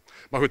te gaan.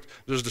 Maar goed,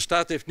 dus de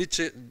staat heeft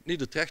niet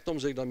het recht om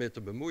zich daarmee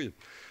te bemoeien.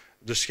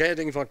 De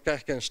scheiding van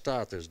kerk en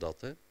staat is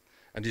dat. Hè.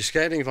 En die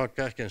scheiding van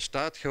kerk en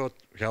staat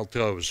geldt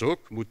trouwens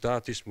ook,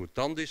 mutatis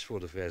mutandis, voor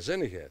de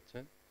vrijzinnigheid.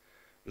 Hè.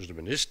 Dus de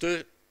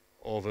minister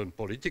of een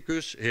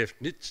politicus heeft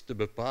niet te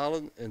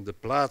bepalen in de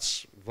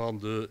plaats van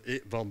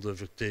de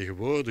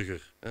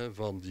vertegenwoordiger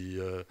van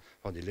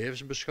die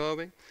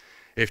levensbeschouwing,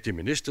 heeft die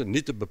minister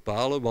niet te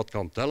bepalen wat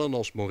kan tellen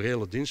als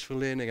morele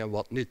dienstverlening en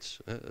wat niet.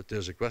 Het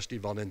is een kwestie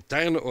van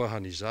interne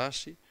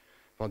organisatie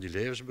van die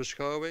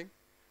levensbeschouwing,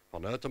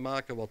 van uit te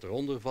maken wat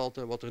eronder valt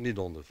en wat er niet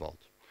onder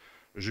valt.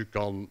 Dus u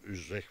kan u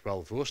zich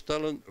wel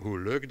voorstellen hoe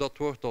leuk dat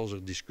wordt als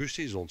er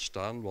discussies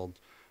ontstaan, want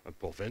een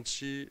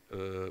provincie,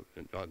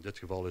 in dit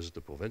geval is het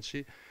de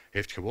provincie,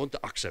 heeft gewoon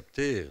te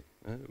accepteren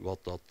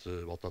wat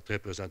dat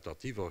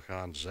representatief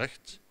orgaan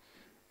zegt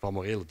van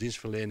morele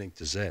dienstverlening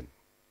te zijn.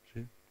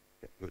 Zie?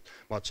 Ja, goed.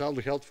 Maar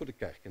hetzelfde geldt voor de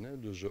kerken. Hè.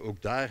 Dus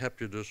ook daar heb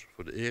je dus,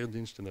 voor de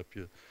erediensten heb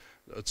je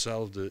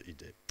hetzelfde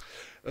idee.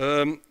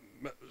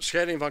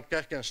 Scheiding van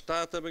kerk en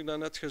staat heb ik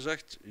daarnet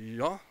gezegd.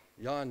 Ja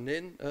en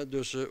nee.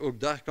 Dus ook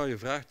daar kan je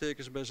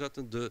vraagtekens bij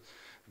zetten.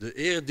 De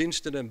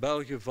erediensten in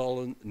België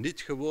vallen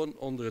niet gewoon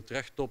onder het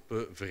recht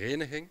op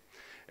vereniging.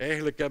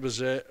 Eigenlijk hebben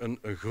zij een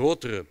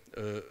grotere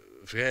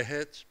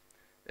vrijheid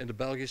in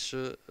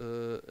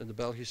de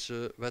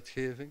Belgische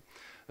wetgeving.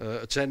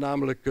 Het zijn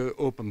namelijk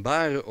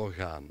openbare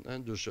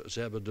organen. Dus ze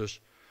hebben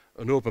dus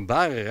een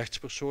openbare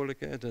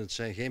rechtspersoonlijkheid en het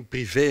zijn geen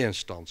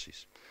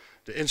privé-instanties.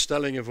 De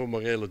instellingen voor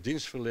morele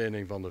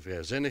dienstverlening van de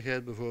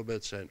vrijzinnigheid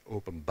bijvoorbeeld zijn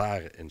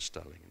openbare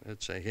instellingen.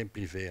 Het zijn geen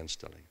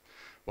privé-instellingen.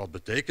 Wat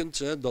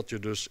betekent dat je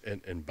dus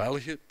in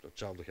België,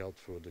 hetzelfde geldt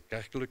voor de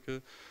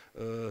kerkelijke,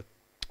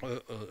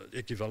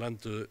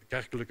 equivalente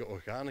kerkelijke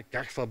organen,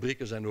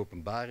 kerkfabrieken zijn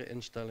openbare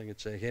instellingen,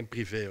 het zijn geen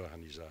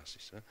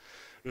privé-organisaties.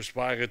 Dus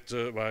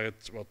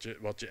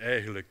wat je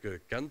eigenlijk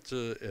kent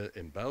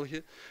in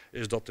België,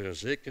 is dat er een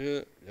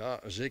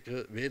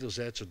zekere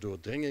wederzijdse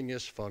doordringing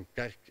is van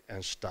kerk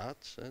en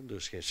staat.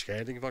 Dus geen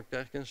scheiding van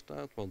kerk en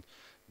staat, want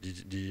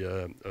die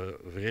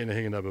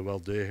verenigingen hebben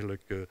wel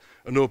degelijk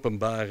een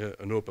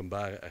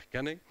openbare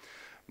erkenning.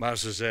 Maar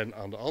ze zijn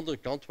aan de andere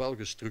kant wel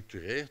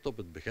gestructureerd op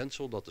het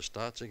beginsel dat de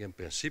staat zich in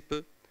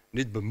principe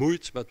niet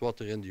bemoeit met wat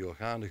er in die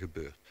organen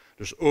gebeurt.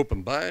 Dus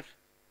openbaar,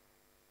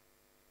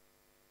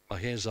 maar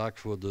geen zaak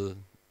voor de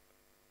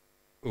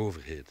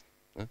overheden.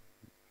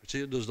 Zie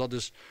je? Dus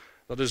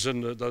dat is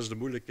de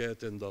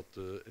moeilijkheid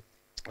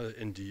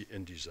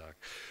in die zaak.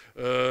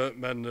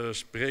 Men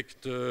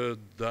spreekt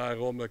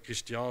daarom,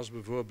 Christiaans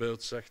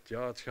bijvoorbeeld zegt,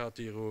 ja, het gaat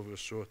hier over een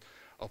soort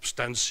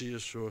abstentie,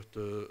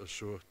 een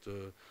soort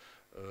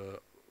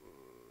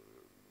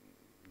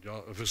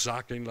ja, een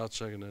verzaking, laat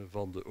zeggen,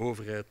 van de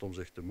overheid om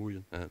zich te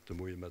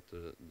moeien met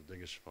de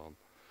dinges van,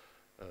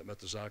 met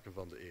de zaken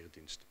van de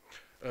eredienst.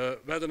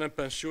 Wetten en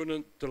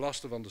pensioenen te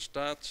laste van de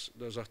staat,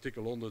 dat is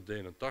artikel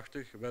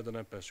 181. Wetten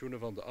en pensioenen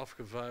van de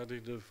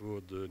afgevaardigden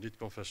voor de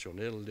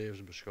niet-confessionele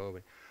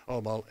levensbeschouwing,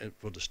 allemaal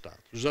voor de staat.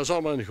 Dus dat is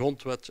allemaal in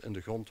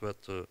de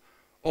grondwet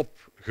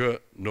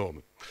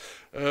opgenomen.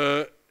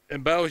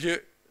 In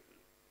België,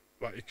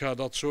 ik ga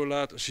dat zo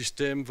laten, een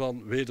systeem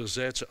van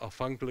wederzijdse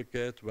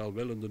afhankelijkheid,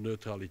 welwillende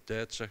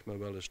neutraliteit, zeg maar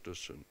wel eens,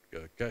 tussen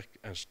kerk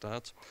en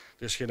staat.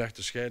 Er is geen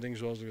echte scheiding,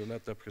 zoals ik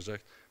net heb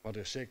gezegd, maar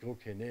er is zeker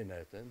ook geen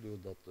eenheid,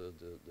 doordat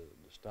de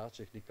staat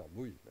zich niet kan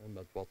moeien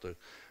met wat er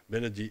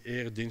binnen die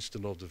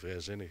erediensten of de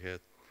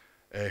vrijzinnigheid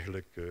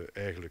eigenlijk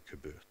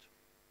gebeurt.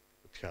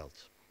 Het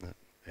geld,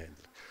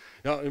 eindelijk.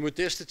 Ja, je moet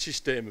eerst het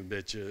systeem een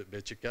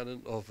beetje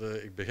kennen, of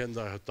ik begin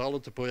daar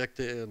getallen te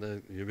projecteren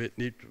en je weet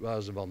niet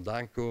waar ze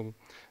vandaan komen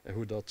en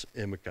hoe dat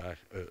in elkaar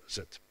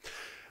zit.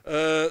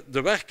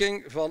 De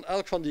werking van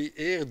elk van die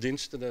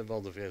erediensten en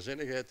van de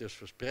vrijzinnigheid is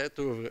verspreid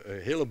over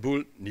een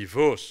heleboel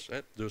niveaus.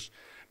 Dus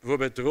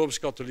bijvoorbeeld de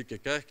Rooms-Katholieke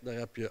Kerk, daar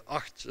heb je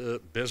 8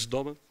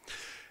 bisdommen.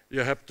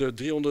 Je hebt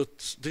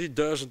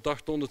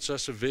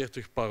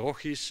 3846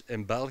 parochies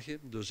in België,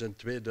 dus in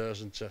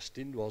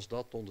 2016 was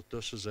dat.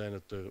 Ondertussen zijn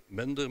het er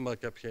minder, maar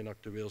ik heb geen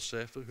actueel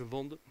cijfer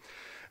gevonden.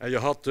 En je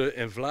had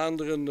in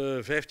Vlaanderen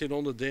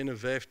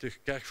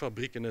 1551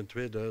 kerkfabrieken in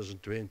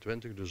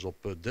 2022, dus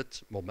op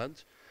dit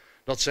moment.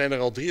 Dat zijn er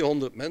al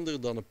 300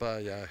 minder dan een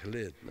paar jaar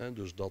geleden,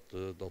 dus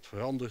dat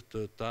verandert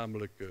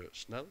tamelijk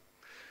snel.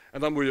 En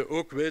dan moet je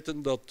ook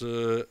weten dat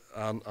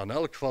aan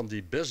elk van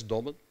die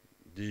bisdommen,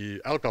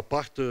 die elk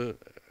aparte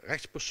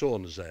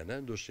rechtspersonen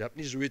zijn. Dus je hebt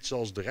niet zoiets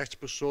als de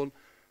rechtspersoon,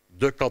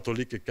 de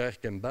katholieke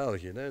kerk in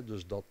België.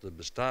 Dus dat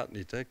bestaat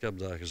niet. Ik heb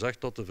daar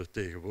gezegd dat de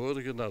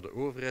vertegenwoordiger naar de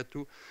overheid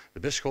toe de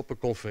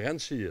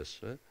bisschoppenconferentie is.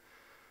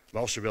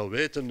 Maar als je wil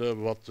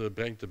weten wat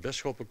brengt de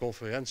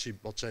bisschoppenconferentie,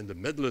 wat zijn de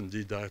middelen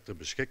die daar ter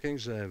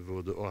beschikking zijn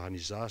voor de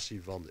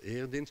organisatie van de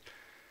eredienst,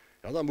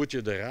 ja, dan moet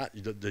je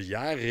de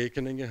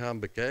jaarrekeningen gaan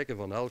bekijken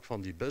van elk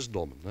van die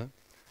bisdommen.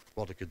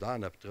 Wat ik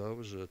gedaan heb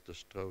trouwens, het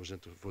is trouwens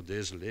voor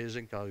deze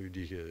lezing, kan u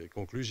die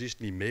conclusies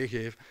niet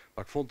meegeven,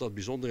 maar ik vond dat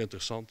bijzonder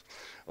interessant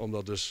om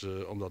dat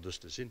dus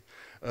te zien.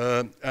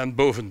 En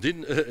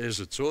bovendien is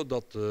het zo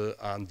dat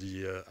aan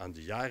die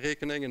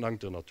jaarrekeningen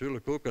hangt er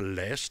natuurlijk ook een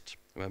lijst,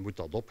 men moet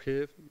dat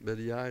opgeven bij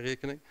de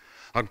jaarrekening,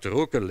 hangt er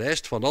ook een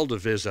lijst van al de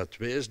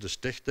VZW's, de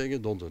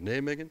stichtingen, de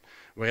ondernemingen,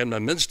 waarin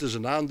men minstens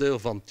een aandeel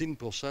van 10%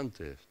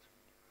 heeft.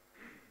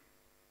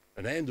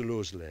 Een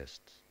eindeloze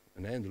lijst.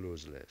 Een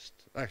eindeloze lijst.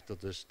 Echt,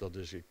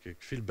 ik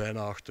viel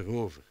bijna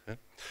achterover.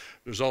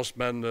 Dus als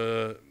men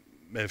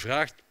mij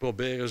vraagt,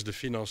 probeer eens de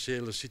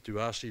financiële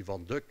situatie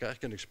van de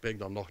kerk, en ik spreek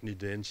dan nog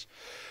niet eens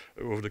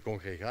over de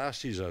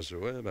congregaties en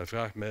zo. Men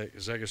vraagt mij,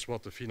 zeg eens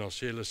wat de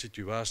financiële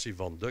situatie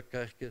van de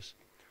kerk is.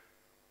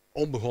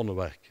 Onbegonnen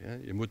werk.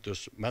 Je moet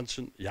dus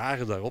mensen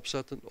jaren daarop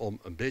zetten om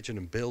een beetje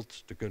een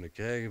beeld te kunnen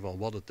krijgen van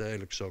wat het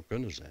eigenlijk zou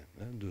kunnen zijn.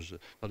 Dus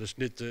dat is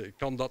niet, ik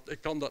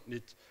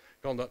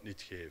kan dat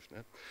niet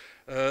geven.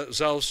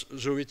 Zelfs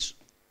zoiets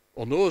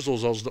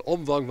onnozels als de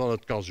omvang van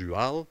het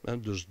casuaal,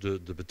 dus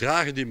de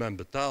bedragen die men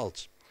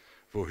betaalt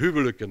voor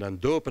huwelijken en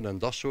dopen en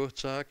dat soort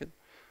zaken,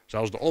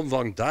 zelfs de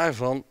omvang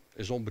daarvan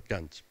is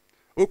onbekend.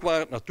 Ook waar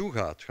het naartoe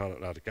gaat. Gaat het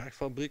naar de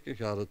kerkfabrieken?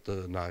 Gaat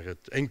het naar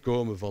het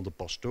inkomen van de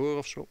pastoor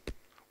of zo?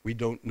 We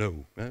don't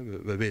know.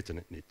 We weten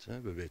het niet.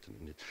 We weten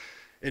het niet.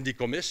 In die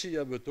commissie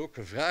hebben we het ook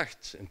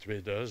gevraagd in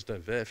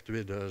 2005,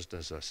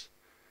 2006.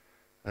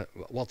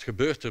 Wat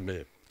gebeurt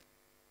ermee?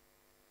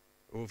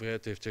 De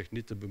overheid heeft zich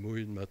niet te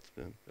bemoeien met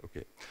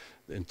de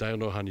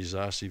interne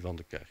organisatie van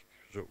de kerk.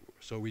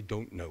 So we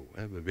don't know.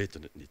 We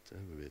weten het niet.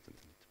 We weten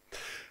het niet.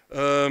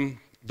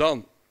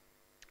 Dan,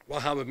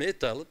 wat gaan we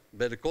meetellen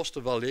bij de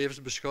kosten van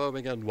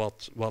levensbeschouwing en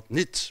wat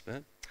niet?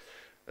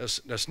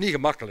 Dat is niet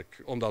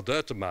gemakkelijk om dat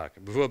uit te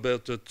maken.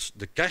 Bijvoorbeeld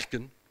de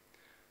kerken,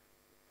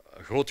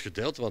 een groot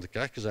gedeelte van de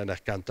kerken zijn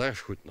erkend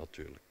erfgoed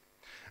natuurlijk.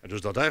 En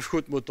dus dat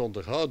erfgoed moet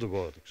onderhouden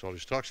worden. Ik zal u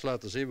straks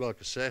laten zien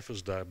welke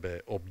cijfers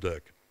daarbij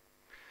opduiken.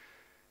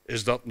 Moet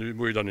je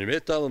dat nu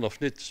meetellen of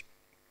niet?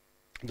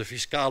 De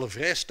fiscale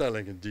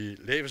vrijstellingen die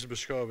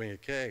levensbeschouwingen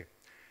krijgen,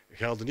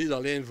 gelden niet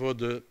alleen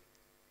voor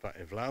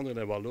in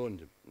Vlaanderen en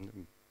Wallonië,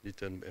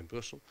 niet in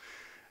Brussel,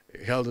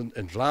 gelden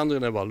in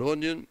Vlaanderen en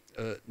Wallonië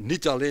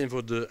niet alleen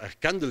voor de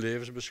erkende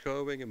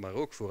levensbeschouwingen, maar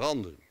ook voor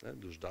anderen.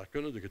 Dus daar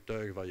kunnen de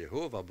getuigen van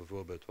Jehovah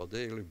bijvoorbeeld wel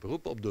degelijk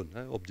beroep op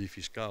doen, op die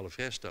fiscale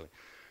vrijstelling.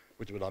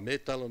 Moeten we dat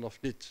meetellen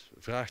of niet?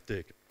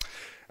 Vraagteken.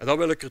 En dan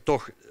wil ik er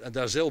toch, en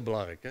dat is heel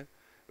belangrijk,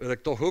 wil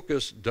ik toch ook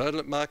eens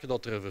duidelijk maken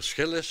dat er een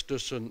verschil is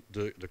tussen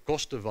de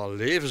kosten van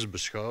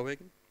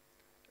levensbeschouwingen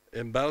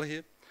in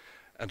België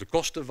en de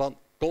kosten van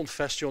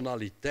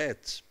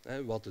confessionaliteit.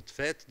 Wat het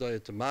feit dat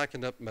je te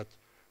maken hebt met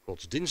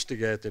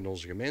godsdienstigheid in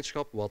onze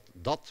gemeenschap, wat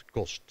dat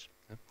kost.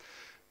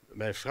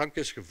 Mij frank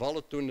is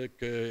gevallen toen ik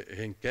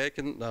ging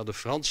kijken naar de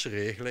Franse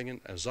regelingen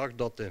en zag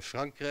dat in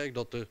Frankrijk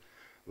dat er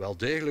wel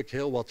degelijk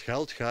heel wat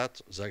geld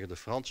gaat, zeggen de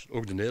Fransen,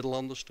 ook de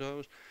Nederlanders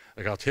trouwens,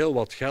 er gaat heel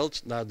wat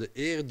geld naar de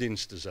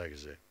eerdiensten, zeggen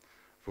ze.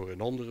 Voor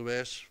hun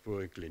onderwijs, voor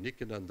hun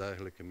klinieken en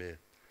dergelijke meer.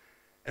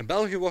 In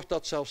België wordt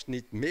dat zelfs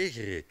niet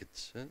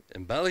meegerekend.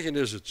 In België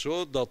is het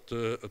zo dat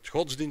het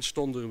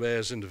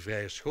godsdienstonderwijs in de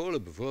vrije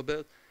scholen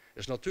bijvoorbeeld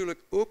is natuurlijk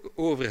ook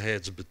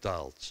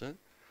overheidsbetaald.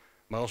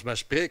 Maar als men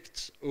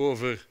spreekt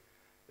over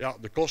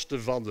de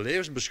kosten van de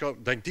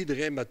levensbeschouwing, denkt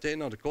iedereen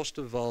meteen aan de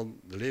kosten van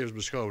de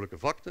levensbeschouwelijke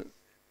vakken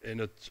in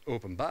het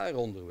openbaar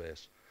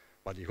onderwijs.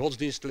 Maar die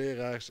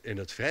godsdienstleraars in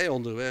het vrije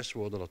onderwijs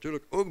worden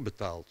natuurlijk ook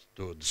betaald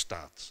door de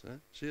staat.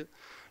 Zie je?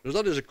 Dus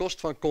dat is de kost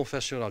van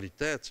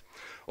confessionaliteit.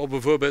 Of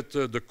bijvoorbeeld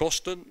de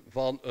kosten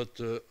van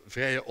het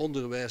vrije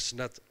onderwijs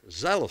net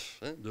zelf.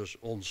 Dus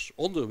ons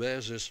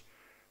onderwijs is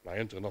naar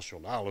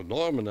internationale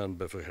normen en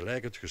bij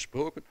vergelijkend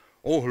gesproken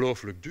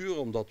ongelooflijk duur,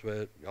 omdat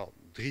wij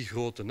 3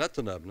 grote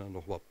netten hebben.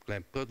 Nog wat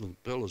klein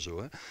prullen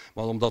zo.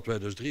 Maar omdat wij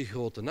dus 3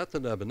 grote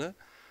netten hebben.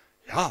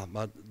 Ja,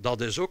 maar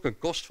dat is ook een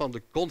kost van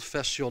de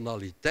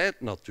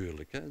confessionaliteit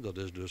natuurlijk. Dat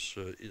is dus,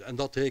 en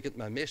dat rekent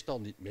men meestal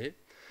niet mee.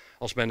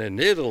 Als men in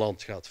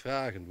Nederland gaat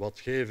vragen, wat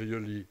geven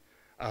jullie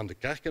aan de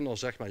kerken, dan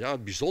zegt men, ja,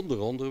 het bijzonder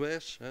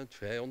onderwijs, het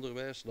vrij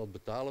onderwijs, dat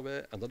betalen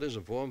wij. En dat is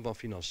een vorm van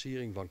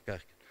financiering van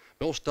kerken.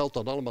 Bij ons telt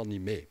dat allemaal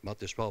niet mee, maar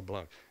het is wel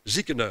belangrijk.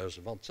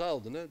 Ziekenhuizen, van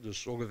hetzelfde.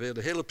 Dus ongeveer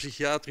de hele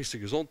psychiatrische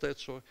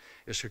gezondheidszorg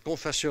is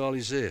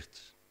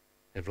geconfessionaliseerd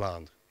in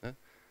Vlaanderen.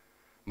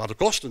 Maar de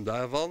kosten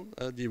daarvan,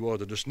 die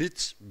worden dus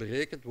niet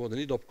berekend, worden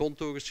niet op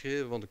konto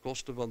geschreven van de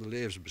kosten van de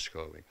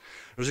levensbeschouwing.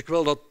 Dus ik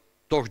wil dat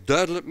toch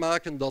duidelijk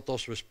maken dat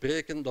als we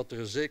spreken, dat er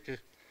een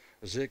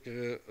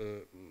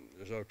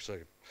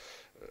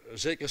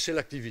zekere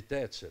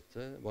selectiviteit zit.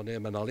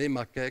 Wanneer men alleen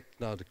maar kijkt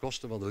naar de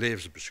kosten van de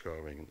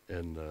levensbeschouwing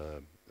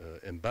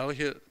in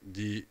België,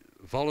 die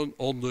vallen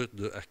onder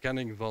de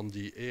erkenning van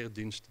die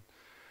eerdiensten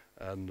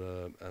en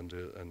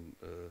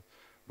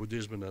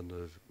boeddhisme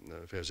en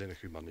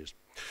vrijzinnig humanisme.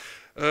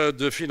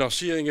 De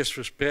financiering is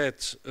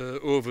verspreid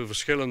over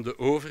verschillende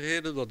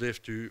overheden. Dat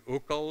heeft u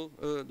ook al,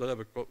 dat heb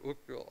ik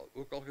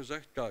ook al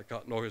gezegd. Ik ga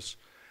het nog eens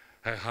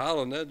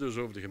herhalen. Dus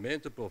over de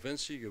gemeente,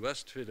 provincie,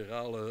 gewest,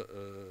 federale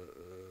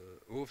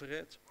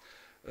overheid.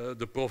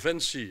 De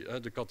provincie,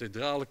 de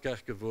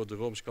kathedralenkerken voor de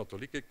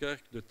Rooms-Katholieke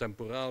Kerk, de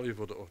temporaliën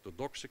voor de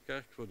orthodoxe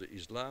kerk, voor de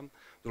islam,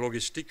 de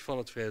logistiek van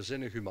het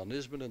vrijzinnig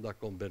humanisme, en daar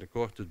komt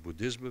binnenkort het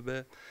boeddhisme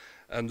bij.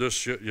 En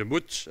dus je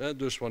moet,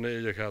 dus wanneer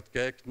je gaat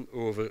kijken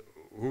over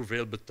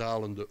hoeveel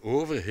betalen de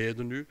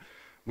overheden nu,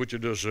 moet je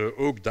dus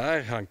ook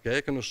daar gaan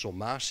kijken, een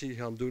sommatie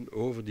gaan doen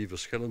over die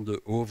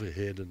verschillende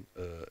overheden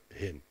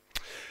heen.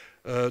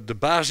 De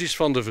basis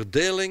van de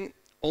verdeling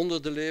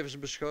onder de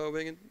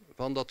levensbeschouwingen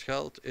van dat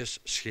geld is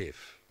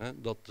scheef.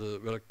 Dat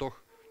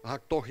ga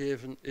ik toch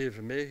even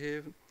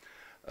meegeven.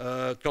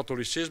 Het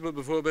katholicisme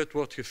bijvoorbeeld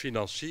wordt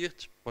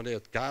gefinancierd, wanneer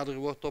het kader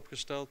wordt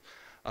opgesteld,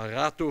 een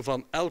rato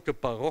van elke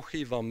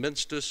parochie van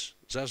minstens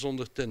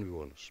 600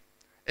 inwoners.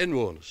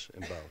 Inwoners in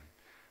België.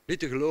 Niet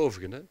de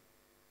gelovigen. Hè?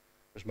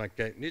 Dus men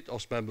kijkt niet,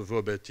 als men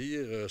bijvoorbeeld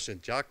hier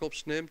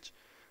Sint-Jacobs neemt,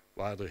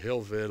 waar er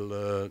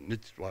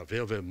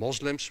heel veel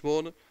moslims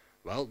wonen,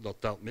 wel, dat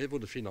telt mee voor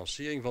de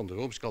financiering van de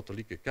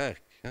Rooms-Katholieke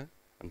Kerk. Hè?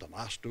 En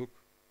daarnaast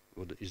ook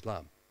voor de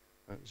islam.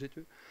 Ziet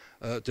u?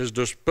 Het is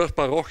dus per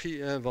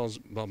parochie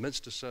van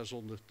minstens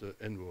 600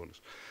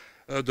 inwoners.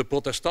 De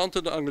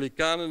protestanten, de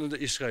Anglikanen en de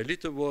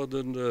Israëlieten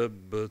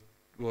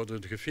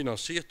worden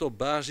gefinancierd op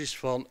basis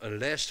van een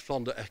lijst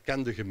van de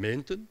erkende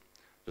gemeenten.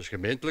 Dus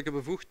gemeentelijke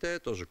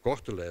bevoegdheid, dat is een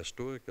korte lijst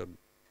hoor, ik heb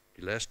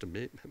die lijsten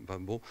mee.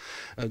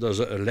 Dat is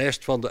een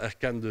lijst van de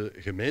erkende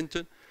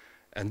gemeenten.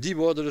 En die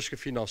worden dus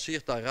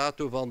gefinancierd aan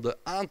rato van de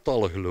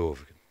aantallen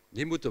gelovigen.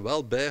 Die moeten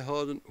wel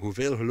bijhouden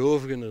hoeveel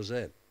gelovigen er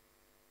zijn.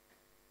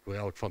 Voor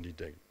elk van die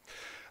dingen.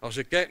 Als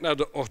je kijkt naar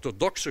de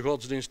orthodoxe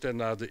godsdienst en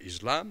naar de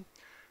islam,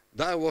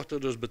 daar wordt er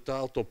dus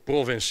betaald op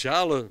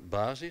provinciale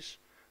basis,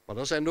 maar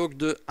dan zijn ook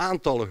de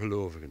aantallen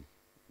gelovigen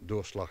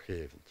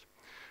doorslaggevend.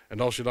 En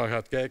als je dan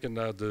gaat kijken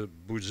naar de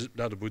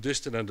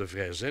boeddhisten en de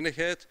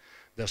vrijzinnigheid,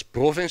 dat is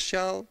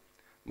provinciaal,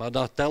 maar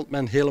daar telt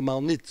men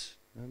helemaal niet.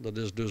 Dat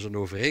is dus een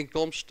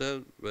overeenkomst.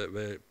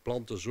 Wij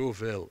planten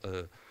zoveel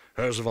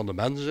huizen van de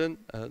mensen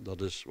in,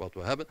 dat is wat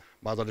we hebben,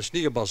 maar dat is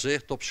niet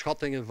gebaseerd op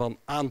schattingen van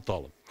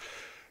aantallen.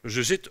 Dus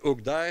je ziet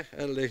ook daar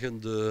liggen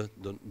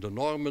de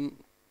normen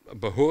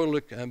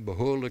behoorlijk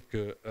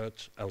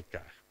uit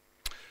elkaar.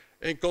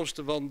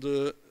 Inkomsten van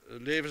de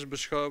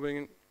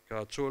levensbeschouwingen, ik ga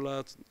het zo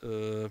laten,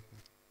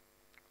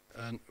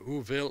 en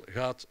hoeveel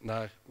gaat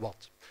naar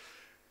wat.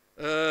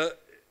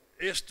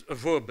 Eerst een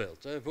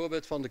voorbeeld. Een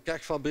voorbeeld van de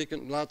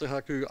kerkfabrieken. Later ga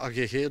ik u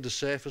geaggregeerde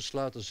cijfers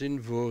laten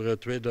zien voor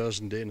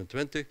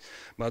 2021.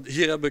 Maar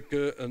hier heb ik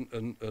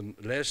een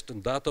lijst,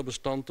 een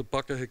databestand te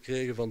pakken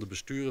gekregen van de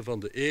besturen van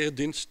de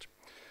eredienst.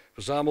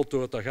 Verzameld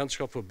door het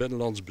Agentschap voor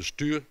Binnenlands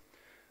Bestuur.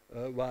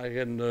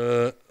 Waarin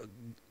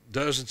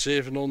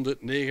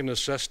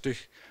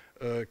 1769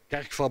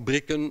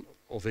 kerkfabrieken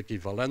of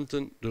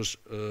equivalenten dus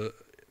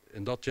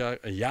in dat jaar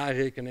een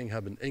jaarrekening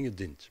hebben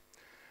ingediend.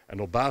 En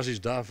op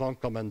basis daarvan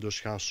kan men dus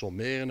gaan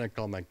sommeren en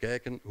kan men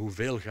kijken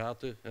hoeveel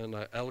gaat er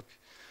naar elk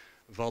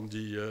van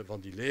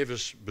die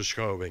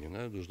levensbeschouwingen.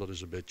 Hè. Dus dat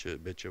is een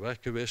beetje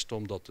werk geweest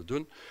om dat te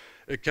doen.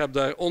 Ik heb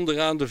daar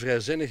onderaan de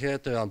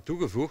vrijzinnigheid eraan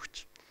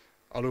toegevoegd,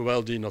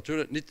 alhoewel die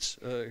natuurlijk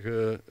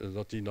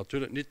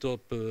niet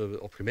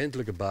op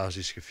gemeentelijke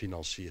basis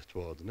gefinancierd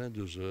worden. Hè.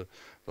 Dus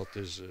dat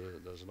is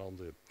een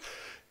andere.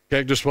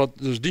 Kijk,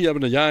 dus die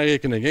hebben een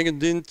jaarrekening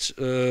ingediend.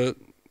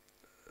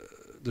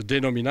 De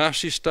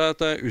denominatie staat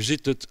daar. U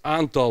ziet het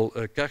aantal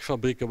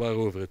kerkfabrieken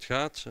waarover het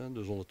gaat. Hè.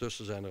 Dus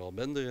ondertussen zijn er al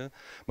minder. Hè.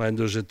 Maar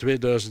dus in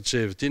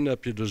 2017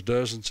 heb je dus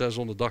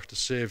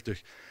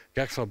 1678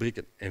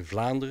 kerkfabrieken in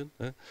Vlaanderen.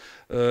 Hè.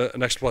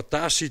 Een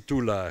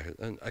exploitatietoelage.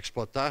 Een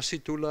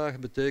exploitatietoelage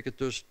betekent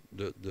dus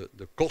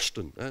de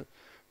kosten. Hè.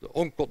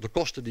 De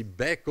kosten die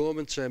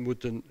bijkomend zijn,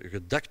 moeten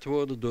gedekt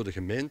worden door de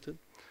gemeente.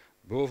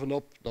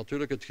 Bovenop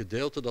natuurlijk het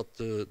gedeelte dat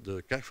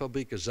de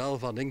kerkfabrieken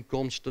zelf aan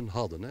inkomsten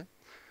hadden. Hè.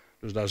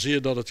 Dus daar zie je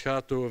dat het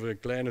gaat over een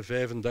kleine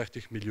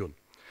 35 miljoen.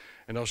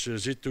 En als je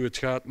ziet hoe het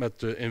gaat met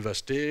de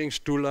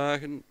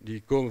investeringstoelagen,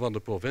 die komen van de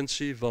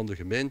provincie, van de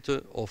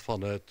gemeente of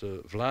vanuit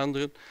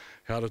Vlaanderen,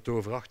 gaat het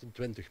over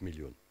 28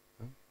 miljoen.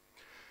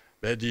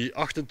 Bij die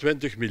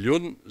 28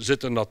 miljoen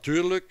zitten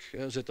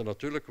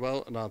natuurlijk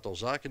wel een aantal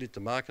zaken die te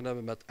maken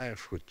hebben met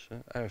erfgoed,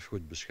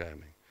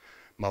 erfgoedbescherming.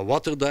 Maar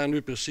wat er daar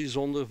nu precies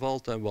onder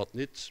valt en wat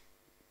niet,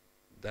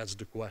 that's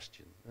the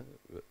question.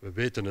 We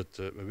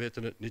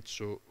weten het niet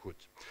zo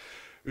goed.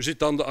 U ziet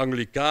dan de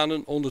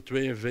Anglikanen, 142.000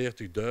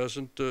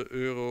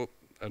 euro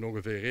en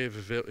ongeveer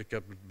evenveel. Ik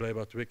heb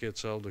blijkbaar 2 keer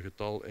hetzelfde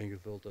getal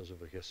ingevuld, dat is een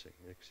vergissing.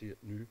 Ik zie het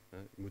nu,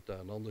 je moet daar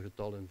een ander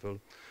getal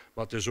invullen.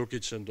 Maar het is ook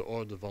iets in de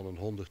orde van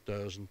een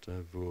 100.000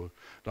 voor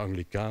de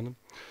Anglikanen.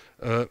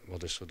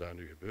 Wat is er daar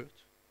nu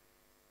gebeurd?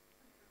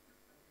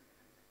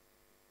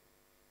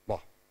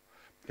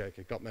 Kijk,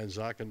 ik had mijn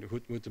zaken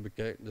goed moeten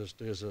bekijken, dus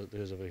er is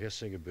een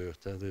vergissing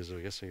gebeurd. Hè. Er is een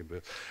vergissing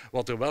gebeurd.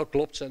 Wat er wel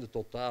klopt zijn de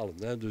totalen.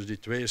 Hè. Dus die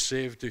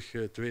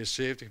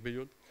 72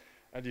 miljoen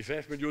en die 5.625.000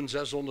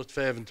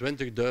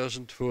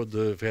 voor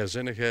de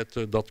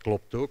vrijzinnigheid, dat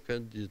klopt ook. Hè.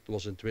 Het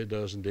was in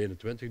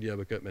 2021, die heb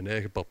ik uit mijn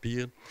eigen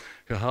papieren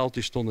gehaald.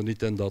 Die stonden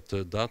niet in dat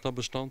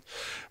databestand.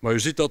 Maar u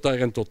ziet dat daar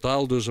in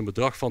totaal dus een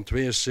bedrag van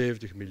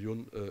 72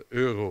 miljoen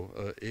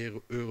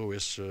euro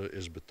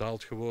is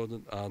betaald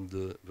geworden aan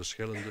de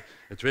verschillende,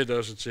 in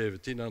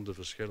 2017 aan de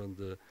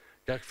verschillende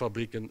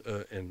kerkfabrieken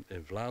in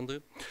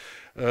Vlaanderen.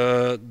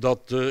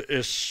 Dat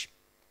is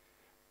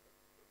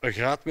een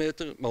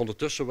graadmeter, maar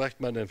ondertussen werkt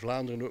men in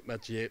Vlaanderen ook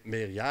met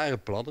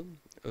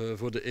meerjarenplannen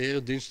voor de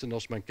erediensten.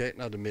 Als men kijkt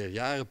naar de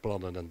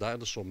meerjarenplannen en daar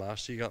de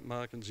sommatie gaat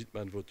maken, ziet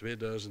men voor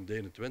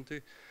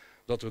 2021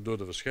 dat er door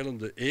de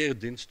verschillende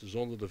erediensten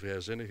zonder de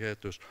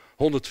vrijzinnigheid dus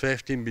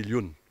 115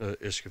 miljoen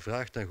is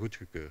gevraagd en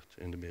goedgekeurd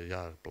in de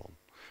meerjarenplan.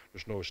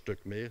 Dus nog een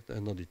stuk meer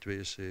dan die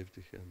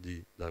 72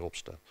 die daarop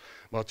staan.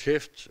 Maar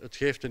het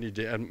geeft een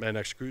idee. En mijn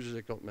excuses,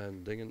 ik had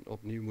mijn dingen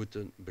opnieuw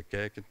moeten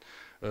bekijken.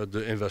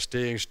 De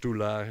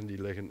investeringstoelagen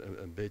die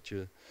liggen een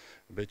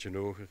beetje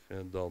hoger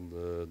dan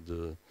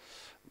de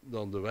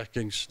de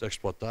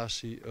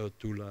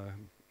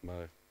exploitatietoelagen.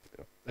 Maar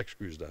ja,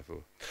 excuus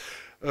daarvoor.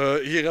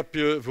 Hier heb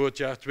je voor het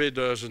jaar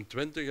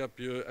 2020 heb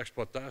je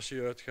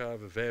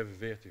exploitatieuitgaven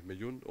 45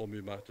 miljoen, om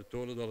u maar te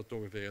tonen dat het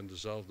ongeveer in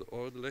dezelfde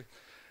orde ligt.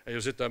 En je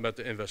zit daar met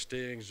de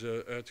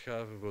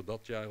investeringsuitgaven voor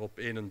dat jaar op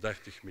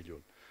 31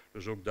 miljoen.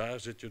 Dus ook daar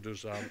zit je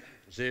dus aan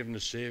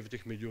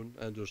 77 miljoen.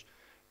 En dus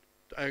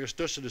ergens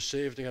tussen de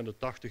 70 en de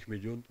 80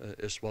 miljoen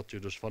is wat je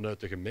dus vanuit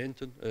de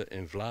gemeenten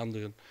in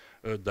Vlaanderen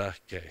daar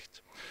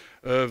krijgt.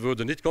 Voor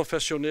de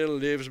niet-confessionele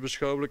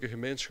levensbeschouwelijke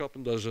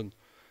gemeenschappen, dat is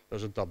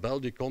een tabel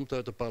die komt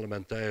uit de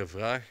parlementaire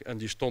vraag en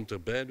die stond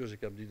erbij, dus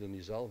ik heb die er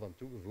niet zelf aan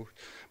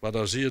toegevoegd. Maar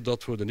dan zie je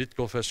dat voor de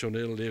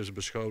niet-confessionele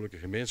levensbeschouwelijke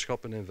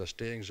gemeenschappen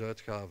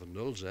investeringsuitgaven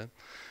 0 zijn.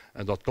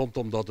 En dat komt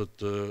omdat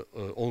het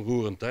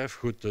onroerend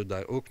erfgoed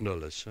daar ook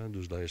 0 is. Hè.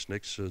 Dus daar is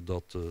niks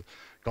dat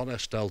kan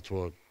hersteld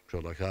worden. Ik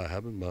zou dat graag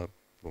hebben, maar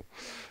bon,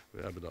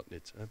 we hebben dat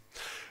niet.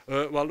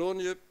 Hè.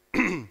 Wallonië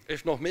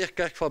heeft nog meer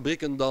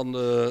kerkfabrieken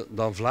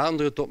dan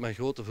Vlaanderen, tot mijn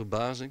grote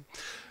verbazing.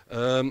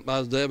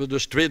 Maar we hebben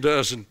dus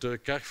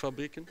 2000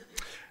 kerkfabrieken.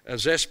 En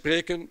zij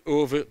spreken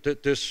over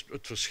het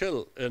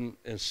verschil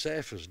in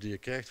cijfers die je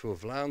krijgt voor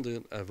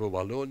Vlaanderen en voor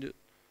Wallonië.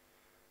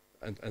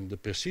 En de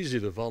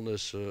precisie ervan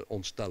is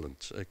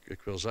ontstellend.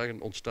 Ik wil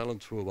zeggen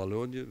ontstellend voor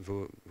Wallonië.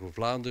 Voor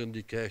Vlaanderen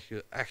die krijg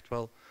je echt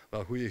wel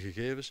goede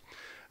gegevens.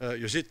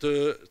 Je ziet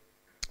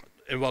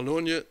in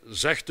Wallonië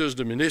zegt dus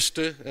de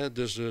minister,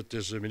 dus het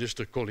is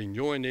minister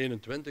Collignon in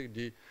 21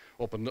 die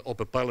op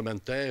een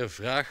parlementaire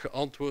vraag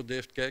geantwoord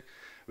heeft. Kijk,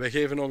 wij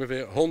geven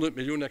ongeveer 100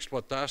 miljoen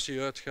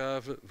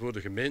exploitatieuitgaven voor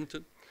de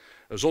gemeenten,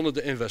 zonder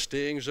de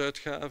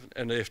investeringsuitgaven.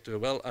 En hij heeft er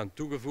wel aan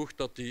toegevoegd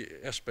dat die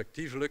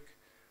respectievelijk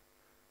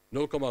 0,75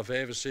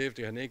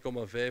 en 1,95%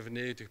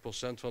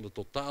 van de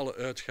totale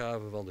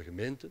uitgaven van de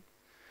gemeente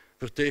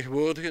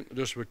vertegenwoordigen.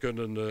 Dus we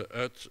kunnen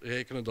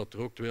uitrekenen dat er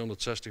ook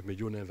 260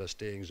 miljoen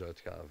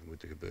investeringsuitgaven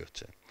moeten gebeurd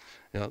zijn.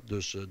 Ja,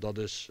 dus dat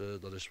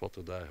is wat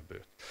er daar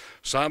gebeurt.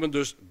 Samen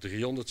dus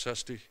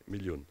 360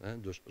 miljoen. Hè.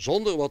 Dus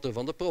zonder wat er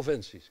van de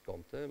provincies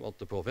komt. Hè. Want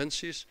de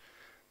provincies,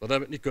 dat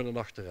hebben we niet kunnen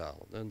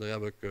achterhalen. Hè.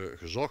 Daar heb ik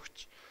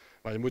gezocht.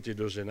 Maar je moet die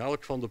dus in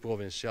elk van de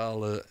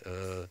provinciale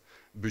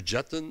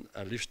budgetten,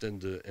 en liefst in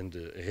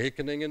de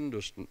rekeningen,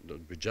 dus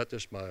het budget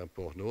is maar een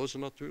prognose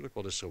natuurlijk,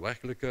 wat is er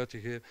werkelijk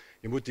uitgegeven,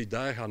 je moet die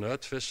daar gaan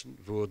uitvissen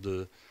voor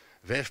de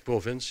 5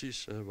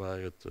 provincies waar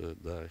het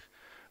daar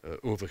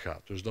over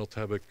gaat. Dus dat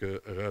heb ik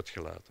eruit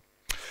gelaten.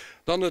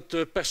 Dan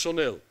het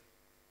personeel.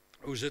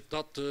 Hoe zit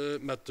dat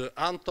met de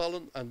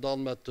aantallen en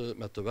dan met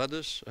de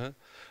weddes?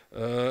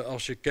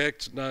 Als je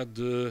kijkt naar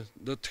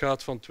dat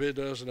gaat van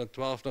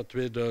 2012 naar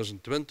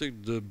 2020,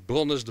 de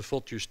bron is de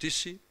FOD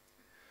Justitie,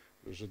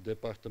 dus het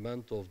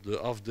departement of de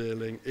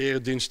afdeling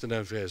Erediensten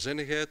en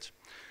Vrijzinnigheid.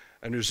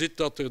 En u ziet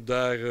dat er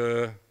daar,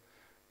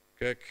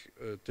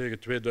 tegen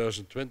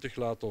 2020,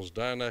 laat ons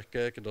daar naar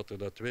kijken, dat er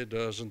daar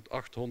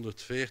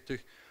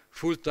 2840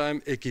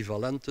 fulltime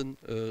equivalenten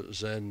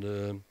zijn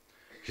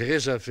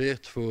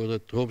gereserveerd voor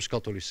het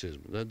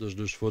Rooms-Katholicisme.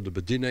 Dus voor de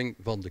bediening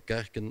van de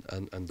kerken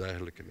en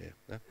dergelijke meer.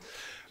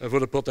 En voor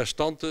de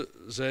protestanten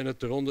zijn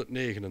het er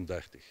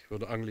 139, voor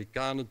de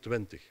Anglikanen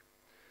 20,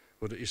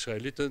 voor de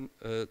Israëlieten 33,5,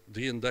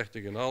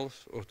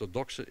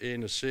 orthodoxe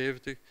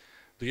 71,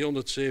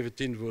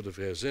 317 voor de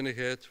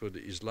vrijzinnigheid, voor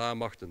de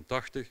islam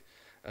 88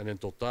 en in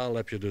totaal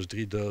heb je dus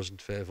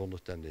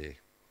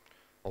 3509.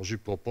 Als u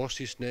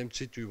proporties neemt,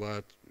 ziet u waar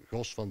het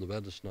gros van de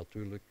weddes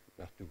natuurlijk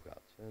naartoe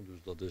gaat. Dus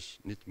dat is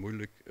niet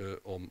moeilijk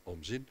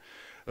om zien.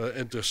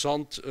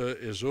 Interessant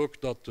is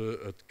ook dat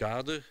het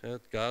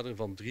kader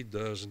van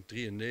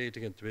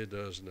 3093 in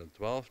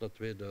 2012 naar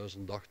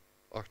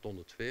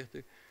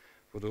 2840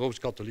 voor de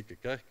Rooms-Katholieke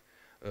Kerk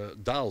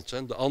daalt.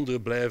 De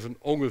anderen blijven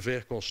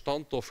ongeveer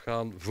constant of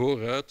gaan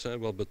vooruit.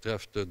 Wat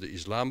betreft de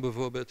islam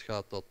bijvoorbeeld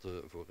gaat dat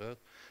vooruit.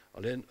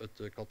 Alleen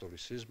het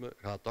katholicisme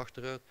gaat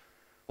achteruit.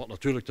 Wat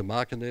natuurlijk te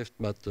maken heeft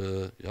met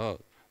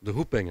de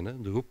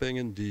roepingen. De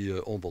roepingen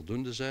die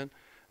onvoldoende zijn.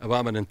 En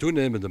waar men in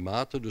toenemende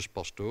mate, dus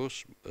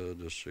pastoors,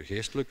 dus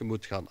geestelijken,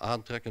 moet gaan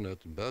aantrekken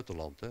uit het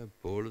buitenland.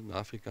 Polen,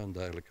 Afrika en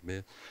dergelijke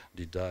meer.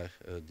 Die daar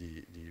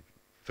die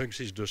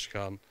functies dus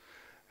gaan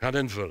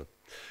invullen.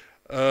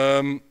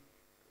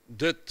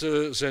 Dit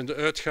zijn de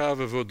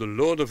uitgaven voor de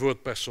lonen voor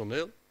het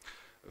personeel.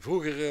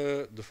 Vroeger,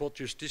 de FOD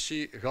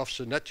Justitie gaf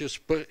ze netjes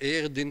per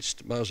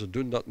eredienst, maar ze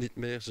doen dat niet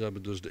meer. Ze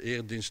hebben dus de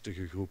erediensten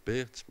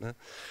gegroepeerd.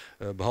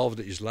 Behalve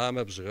de islam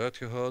hebben ze eruit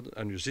gehouden.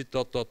 En u ziet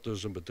dat dat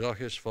dus een bedrag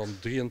is van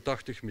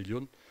 83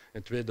 miljoen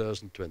in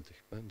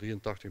 2020.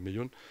 83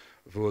 miljoen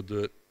voor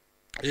de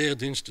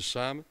erediensten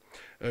samen.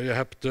 Je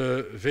hebt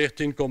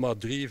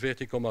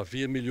 14,4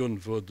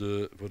 miljoen voor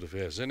de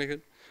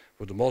vrijzinnigen.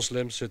 Voor de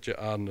moslims zit je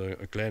aan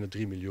een kleine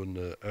 3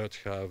 miljoen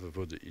uitgaven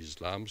voor de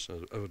islams,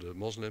 voor de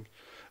moslims.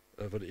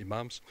 Voor de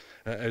imams.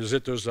 En je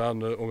zit dus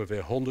aan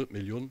ongeveer 100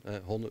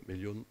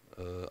 miljoen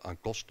aan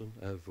kosten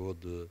voor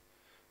de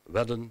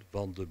wedden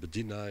van de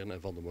bedienaren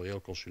en van de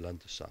moreel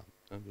consulenten samen.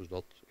 Dus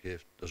dat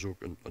is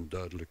ook een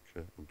duidelijk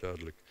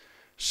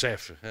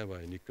cijfer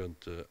waar je niet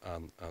kunt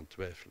aan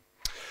twijfelen.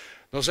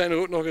 Dan zijn er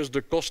ook nog eens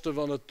de kosten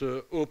van het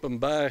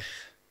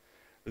openbaar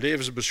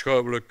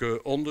levensbeschouwelijk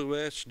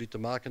onderwijs, die te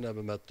maken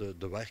hebben met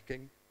de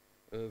werking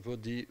voor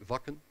die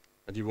vakken.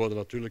 En die worden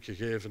natuurlijk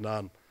gegeven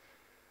aan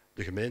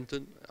de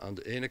gemeenten. Aan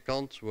de ene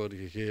kant worden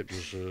gegeven,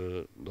 dus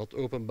dat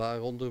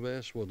openbaar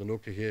onderwijs, worden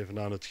ook gegeven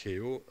aan het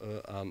GO,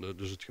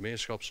 dus het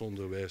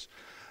gemeenschapsonderwijs,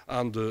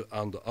 aan de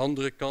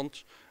andere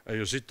kant. En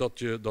je ziet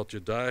dat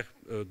je daar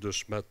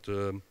dus met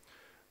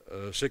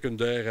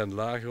secundair en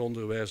lager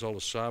onderwijs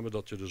alles samen,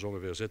 dat je dus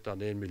ongeveer zit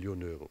aan 1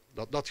 miljoen euro.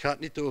 Dat gaat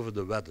niet over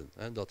de wedden.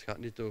 Dat gaat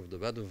niet over de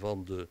wedden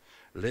van de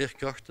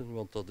leerkrachten,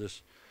 want dat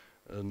is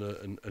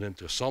een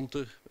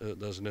interessanter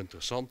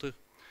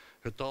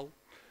getal.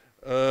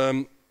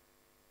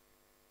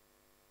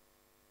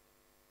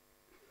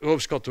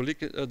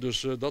 Rooms-Katholieken,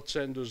 dus dat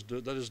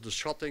is de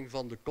schatting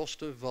van de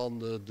kosten van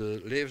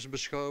de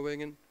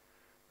levensbeschouwingen,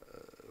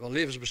 van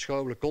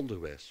levensbeschouwelijk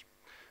onderwijs.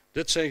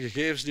 Dit zijn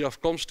gegevens die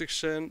afkomstig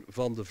zijn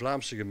van de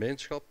Vlaamse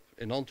gemeenschap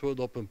in antwoord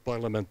op een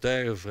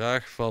parlementaire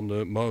vraag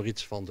van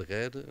Maurits van der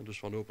Rijden, dus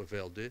van Open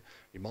VLD.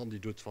 Die man die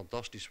doet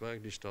fantastisch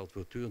werk, die stelt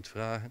voortdurend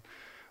vragen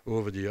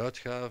over die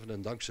uitgaven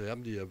en dankzij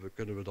hem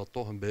kunnen we dat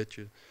toch een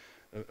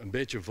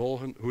beetje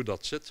volgen hoe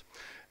dat zit.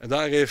 En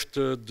daar heeft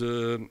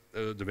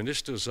de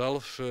minister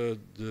zelf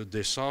de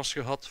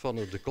décence gehad van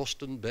de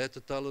kosten bij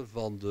te tellen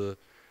van de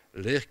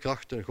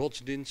leerkrachten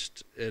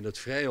godsdienst in het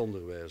vrij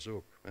onderwijs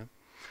ook.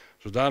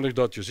 Zodanig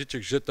dat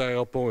je zit daar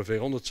op ongeveer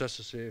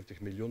 176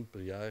 miljoen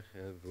per jaar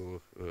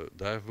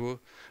daarvoor.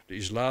 De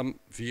islam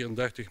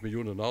 34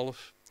 miljoen en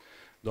half.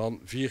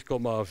 Dan 4,4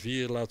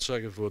 laat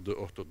zeggen voor de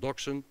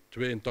orthodoxen,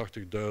 82.000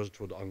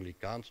 voor de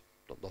Anglikaans.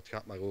 Dat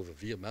gaat maar over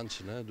 4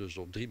 mensen, dus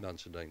op 3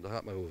 mensen denk ik. Dat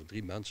gaat maar over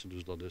 3 mensen,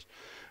 dus dat is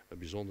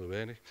bijzonder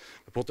weinig.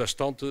 De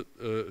protestanten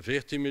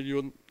 14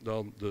 miljoen,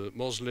 dan de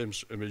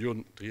moslims 1.318.000,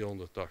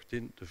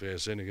 de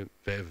vrijzinnigen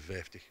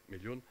 55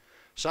 miljoen.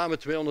 Samen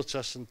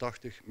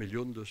 286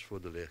 miljoen dus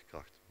voor de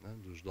leerkrachten.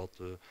 Dus dat,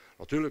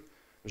 natuurlijk,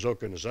 je zou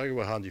kunnen zeggen,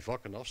 we gaan die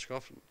vakken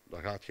afschaffen. Dat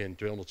gaat geen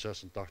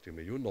 286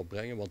 miljoen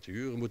opbrengen, want die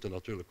uren moeten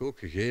natuurlijk ook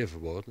gegeven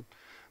worden.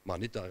 Maar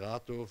niet aan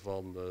rato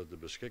van de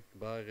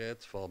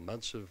beschikbaarheid van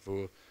mensen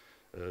voor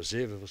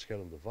 7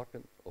 verschillende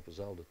vakken op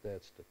dezelfde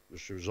tijdstip.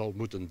 Dus je zal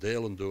moeten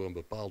delen door een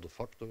bepaalde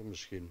factor,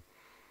 misschien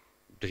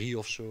 3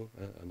 of zo.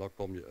 En dan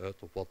kom je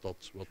uit op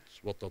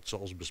wat dat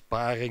als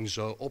besparing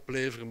zou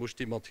opleveren, moest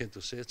iemand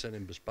geïnteresseerd zijn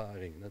in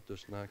besparing,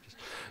 tussen haakjes.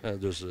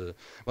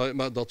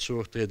 Maar dat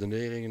soort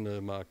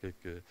redeneringen maak ik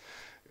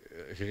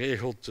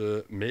geregeld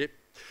mee.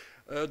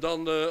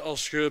 Dan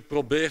als je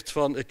probeert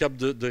van, ik heb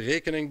de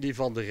rekening die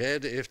Van der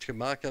Rijden heeft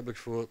gemaakt, heb ik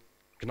voor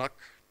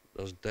KNAK,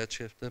 dat is een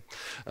tijdschrift,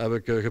 heb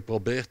ik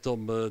geprobeerd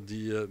om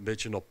die een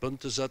beetje op punt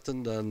te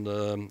zetten.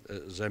 En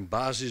zijn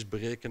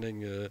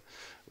basisberekening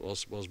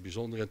was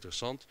bijzonder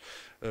interessant.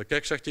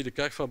 Kijk, zegt hij, de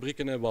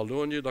kerkfabrieken in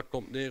Wallonië, dat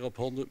komt neer op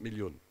 100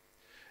 miljoen.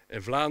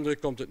 In Vlaanderen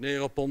komt het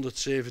neer op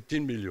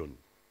 117 miljoen.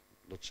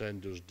 Dat zijn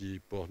dus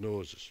die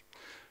prognoses.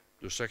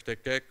 Dus zegt hij,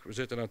 kijk, we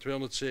zitten aan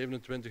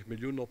 227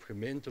 miljoen op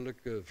gemeentelijk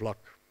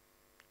vlak.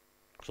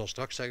 Ik zal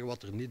straks zeggen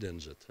wat er niet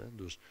in zit.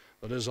 Dus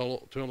dat is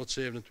al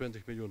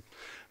 227 miljoen.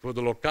 Voor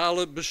de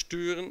lokale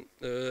besturen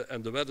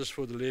en de weddes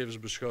voor de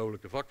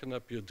levensbeschouwelijke vakken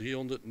heb je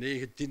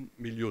 319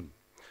 miljoen.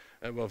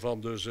 En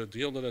waarvan dus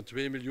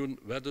 302 miljoen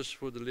weddes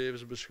voor de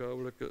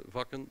levensbeschouwelijke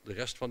vakken. De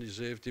rest van die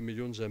 17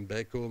 miljoen zijn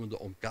bijkomende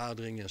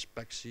omkadering,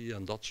 inspectie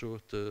en dat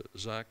soort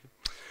zaken.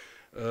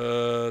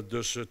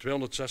 Dus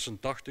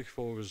 286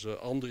 volgens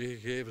andere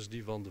gegevens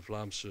die van de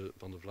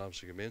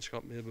Vlaamse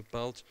gemeenschap mee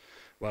bepaald.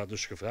 Waar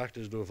dus gevraagd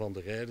is door Van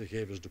der Rijden,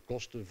 geven ze de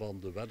kosten van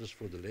de weddes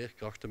voor de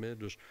leerkrachten mee.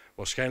 Dus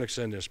waarschijnlijk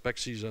zijn de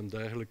inspecties en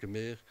dergelijke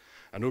meer.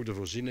 En ook de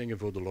voorzieningen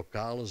voor de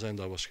lokalen zijn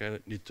daar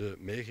waarschijnlijk niet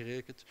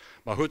meegerekend.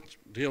 Maar goed,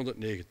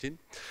 319.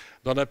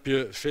 Dan heb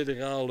je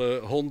federale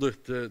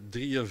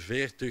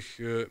 143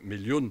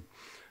 miljoen.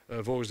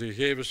 Volgens de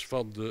gegevens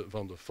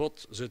van de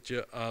FOD zit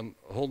je aan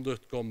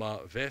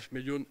 100,5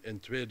 miljoen in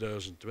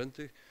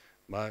 2020.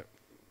 Maar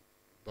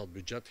dat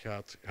budget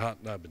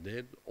gaat naar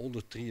beneden.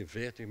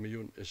 143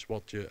 miljoen is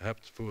wat je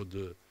hebt voor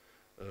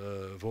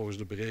volgens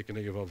de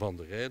berekeningen van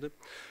der Rijden.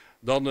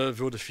 Dan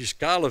voor de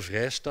fiscale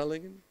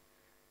vrijstellingen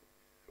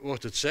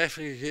wordt het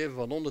cijfer gegeven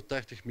van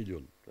 130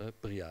 miljoen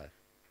per jaar.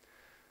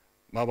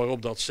 Maar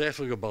waarop dat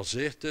cijfer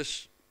gebaseerd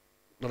is,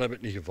 dat heb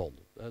ik niet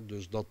gevonden.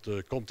 Dus dat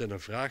komt in een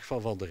vraag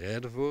van der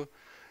Rijden voor.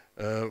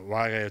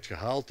 Waar hij het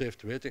gehaald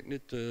heeft, weet ik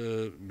niet.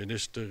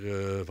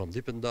 Minister van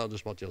Diependalen,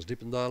 dus Matthias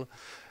Diependalen,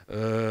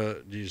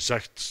 die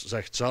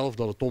zegt zelf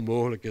dat het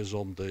onmogelijk is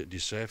om die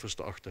cijfers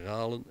te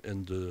achterhalen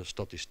in de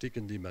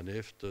statistieken die men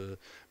heeft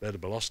bij de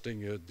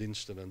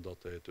belastingdiensten en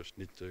dat hij het dus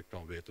niet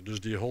kan weten. Dus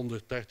die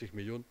 130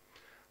 miljoen,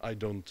 I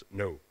don't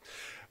know.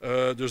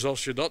 Dus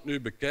als je dat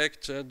nu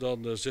bekijkt,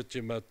 dan zit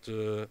je met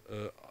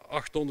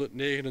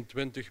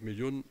 829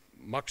 miljoen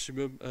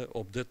maximum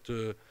op dit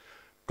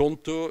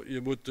konto.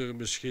 Je moet er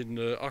misschien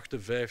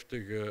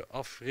 58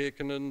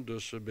 afrekenen,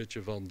 dus een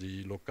beetje van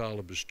die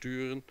lokale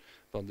besturen,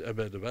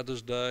 bij de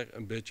weddes daar,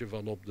 een beetje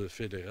van op de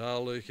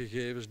federale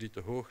gegevens die te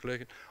hoog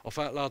liggen.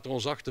 Enfin, laten we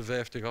ons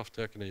 58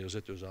 aftrekken en je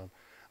zit dus aan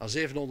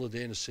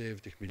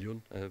 771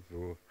 miljoen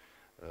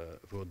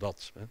voor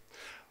dat.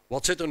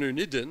 Wat zit er nu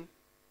niet in?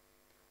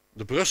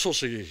 De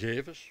Brusselse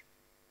gegevens,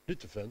 niet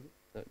te vinden.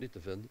 Niet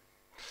te vinden.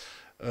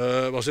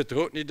 Wat zit er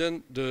ook niet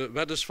in? De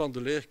weddes van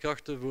de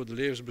leerkrachten voor de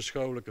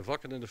levensbeschouwelijke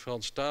vakken in de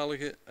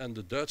Franstalige en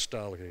de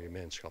Duitsstalige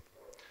gemeenschappen.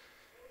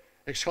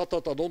 Ik schat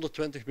dat dat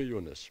 120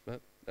 miljoen is.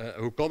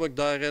 Hoe kom ik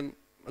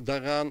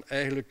daaraan?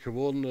 Eigenlijk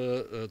gewoon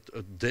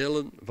het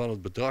delen van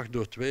het bedrag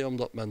door 2,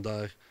 omdat men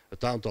daar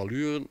het aantal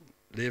uren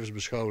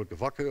levensbeschouwelijke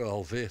vakken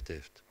gehalveerd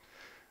heeft.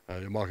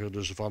 Je mag er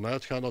dus van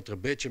uitgaan dat er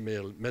een beetje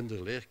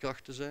minder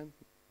leerkrachten zijn, een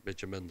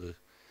beetje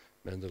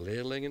minder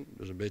leerlingen,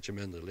 dus een beetje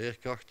minder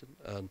leerkrachten.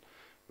 En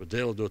we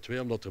delen door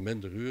 2 omdat er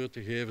minder uren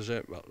te geven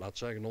zijn. Wel, laat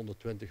zeggen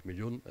 120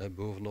 miljoen,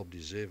 bovenop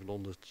die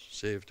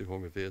 770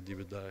 ongeveer die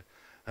we daar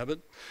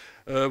hebben.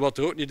 Wat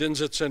er ook niet in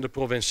zit zijn de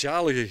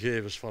provinciale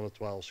gegevens van het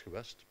Waals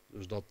gewest.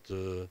 Dus dat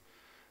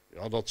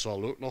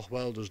zal ook nog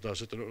wel. Dus daar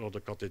zitten ook nog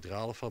de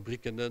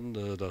kathedralenfabrieken in.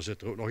 Daar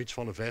zit er ook nog iets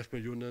van een 5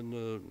 miljoen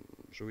in.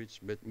 Zoiets,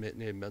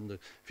 nee minder.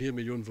 4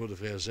 miljoen voor de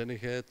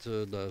vrijzinnigheid.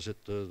 Daar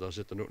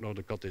zitten ook nog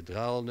de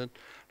kathedralen in.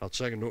 Laat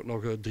zeggen ook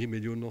nog 3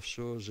 miljoen of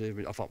zo. 7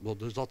 miljoen. Enfin,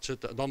 dus dat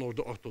zit, dan nog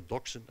de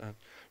orthodoxen.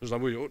 Dus daar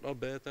moet je ook nog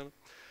bijtellen.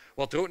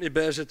 Wat er ook niet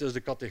bij zit is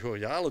de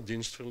categoriale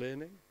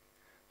dienstverlening.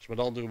 Dus met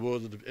andere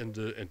woorden in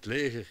het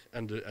leger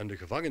en de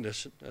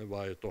gevangenissen,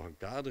 waar je toch een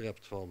kader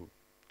hebt van,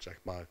 zeg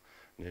maar,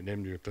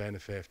 neem nu een kleine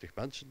 50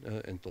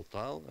 mensen in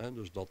totaal.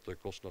 Dus dat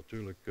kost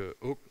natuurlijk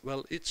ook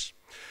wel iets.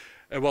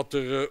 En wat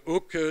er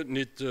ook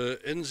niet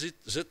in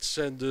zit,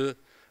 zijn de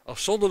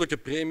afzonderlijke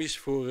premies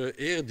voor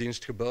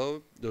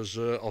eredienstgebouwen. Dus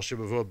als je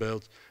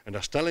bijvoorbeeld een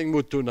herstelling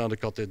moet doen aan de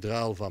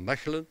kathedraal van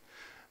Mechelen,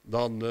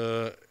 dan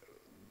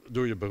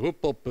doe je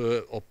beroep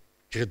op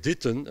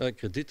kredieten,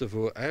 kredieten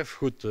voor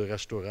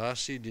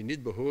erfgoedrestauratie die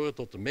niet behoren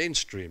tot de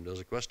mainstream. Dat is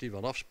een kwestie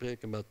van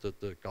afspreken met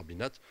het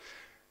kabinet.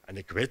 En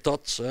ik weet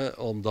dat,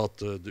 omdat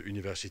de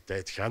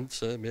Universiteit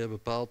Gent meer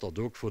bepaalt dat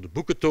ook voor de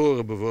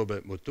Boekentoren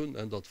bijvoorbeeld moet doen.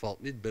 En dat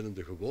valt niet binnen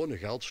de gewone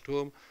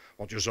geldstroom,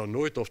 want je zou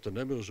nooit of te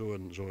nimmer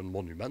zo'n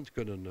monument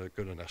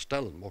kunnen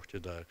herstellen, mocht je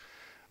daar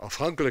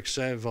afhankelijk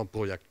zijn van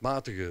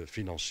projectmatige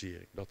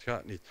financiering. Dat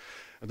gaat niet.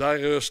 En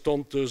daar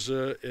stond dus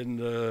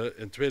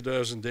in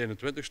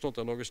 2021 stond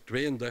er nog eens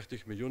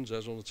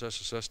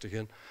 32.666.000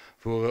 in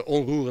voor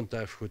onroerend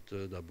erfgoed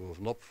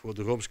daarbovenop, voor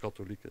de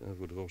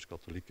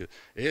Rooms-Katholieke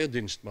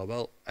eredienst, maar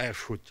wel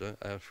erfgoed,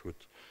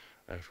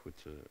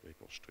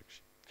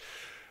 erfgoedreconstructie.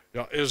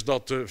 Ja, is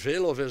dat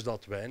veel of is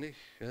dat weinig?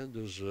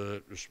 Dus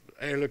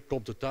eigenlijk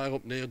komt het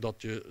daarop neer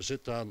dat je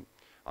zit aan,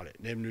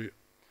 neem nu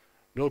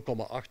 0,8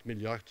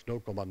 miljard, 0,9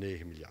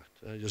 miljard.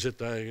 Je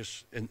zit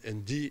ergens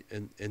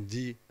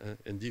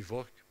in die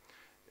vork,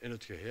 in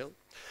het geheel.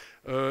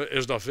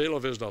 Is dat veel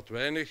of is dat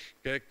weinig?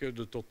 Kijk,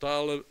 de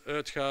totale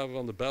uitgaven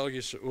van de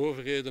Belgische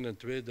overheden in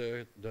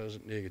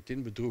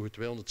 2019 bedroegen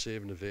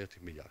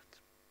 247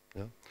 miljard.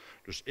 Ja?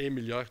 Dus 1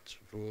 miljard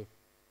voor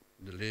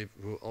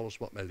alles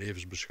wat met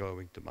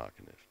levensbeschouwing te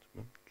maken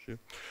heeft. Ja?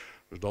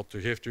 Dus dat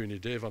geeft u een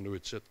idee van hoe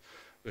het zit.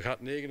 Er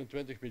gaat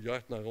 29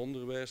 miljard naar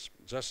onderwijs,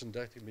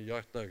 36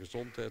 miljard naar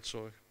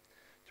gezondheidszorg,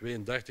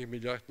 32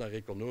 miljard naar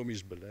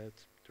economisch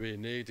beleid,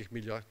 92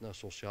 miljard naar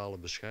sociale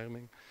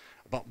bescherming.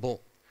 Maar bon,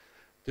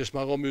 het is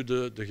maar om u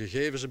de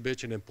gegevens een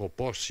beetje in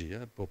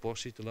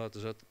proportie te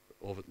laten zetten.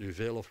 Of het nu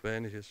veel of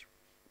weinig is,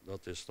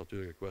 dat is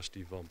natuurlijk een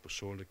kwestie van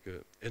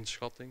persoonlijke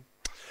inschatting.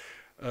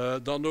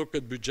 Dan ook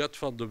het budget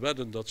van de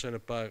wedden, dat zijn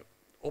een paar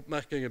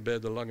opmerkingen bij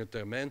de lange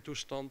termijn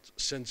toestand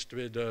sinds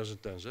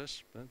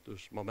 2006.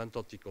 Dus het moment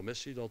dat die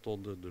commissie dat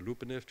onder de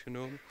loepen heeft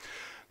genomen.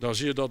 Dan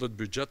zie je dat het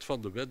budget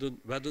van de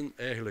wedden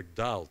eigenlijk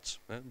daalt.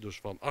 Dus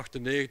van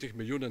 98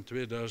 miljoen in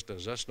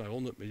 2006 naar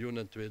 100 miljoen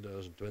in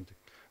 2020.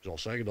 Ik zal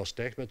zeggen dat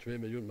stijgt met 2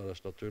 miljoen, maar dat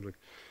is natuurlijk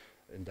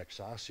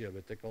indexatie en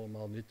weet ik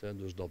allemaal niet.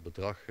 Dus dat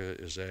bedrag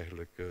is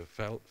eigenlijk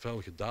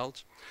fel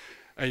gedaald.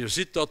 En je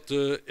ziet dat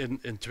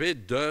in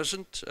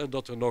 2000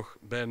 dat er nog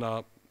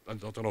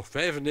 95%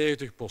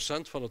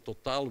 van het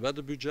totaal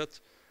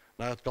weddenbudget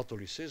naar het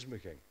katholicisme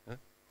ging.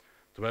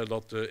 Terwijl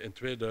dat in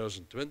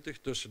 2020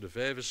 tussen de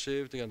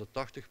 75 en de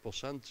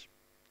 80%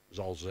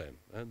 zal zijn.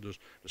 Dus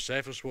de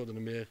cijfers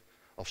worden meer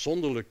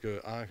afzonderlijk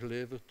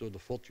aangeleverd door de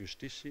FOD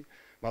Justitie.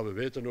 Maar we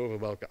weten over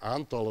welke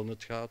aantallen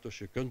het gaat, dus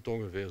je kunt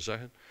ongeveer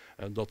zeggen,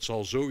 en dat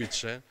zal zoiets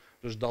zijn.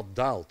 Dus dat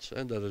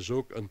daalt. Dat is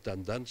ook een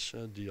tendens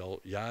die al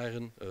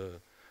jaren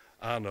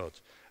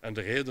aanhoudt. En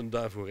de reden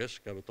daarvoor is,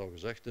 ik heb het al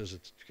gezegd, is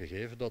het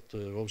gegeven dat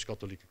de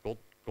Rooms-Katholieke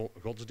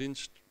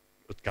godsdienst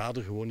het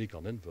kader gewoon niet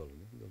kan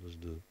invullen. Dat is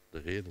de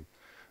reden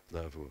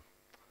daarvoor.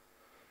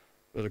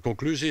 De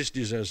conclusies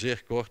die zijn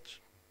zeer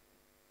kort.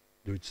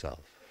 Doe het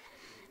zelf.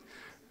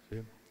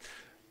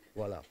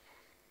 Voilà.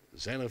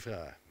 Zijn er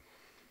vragen?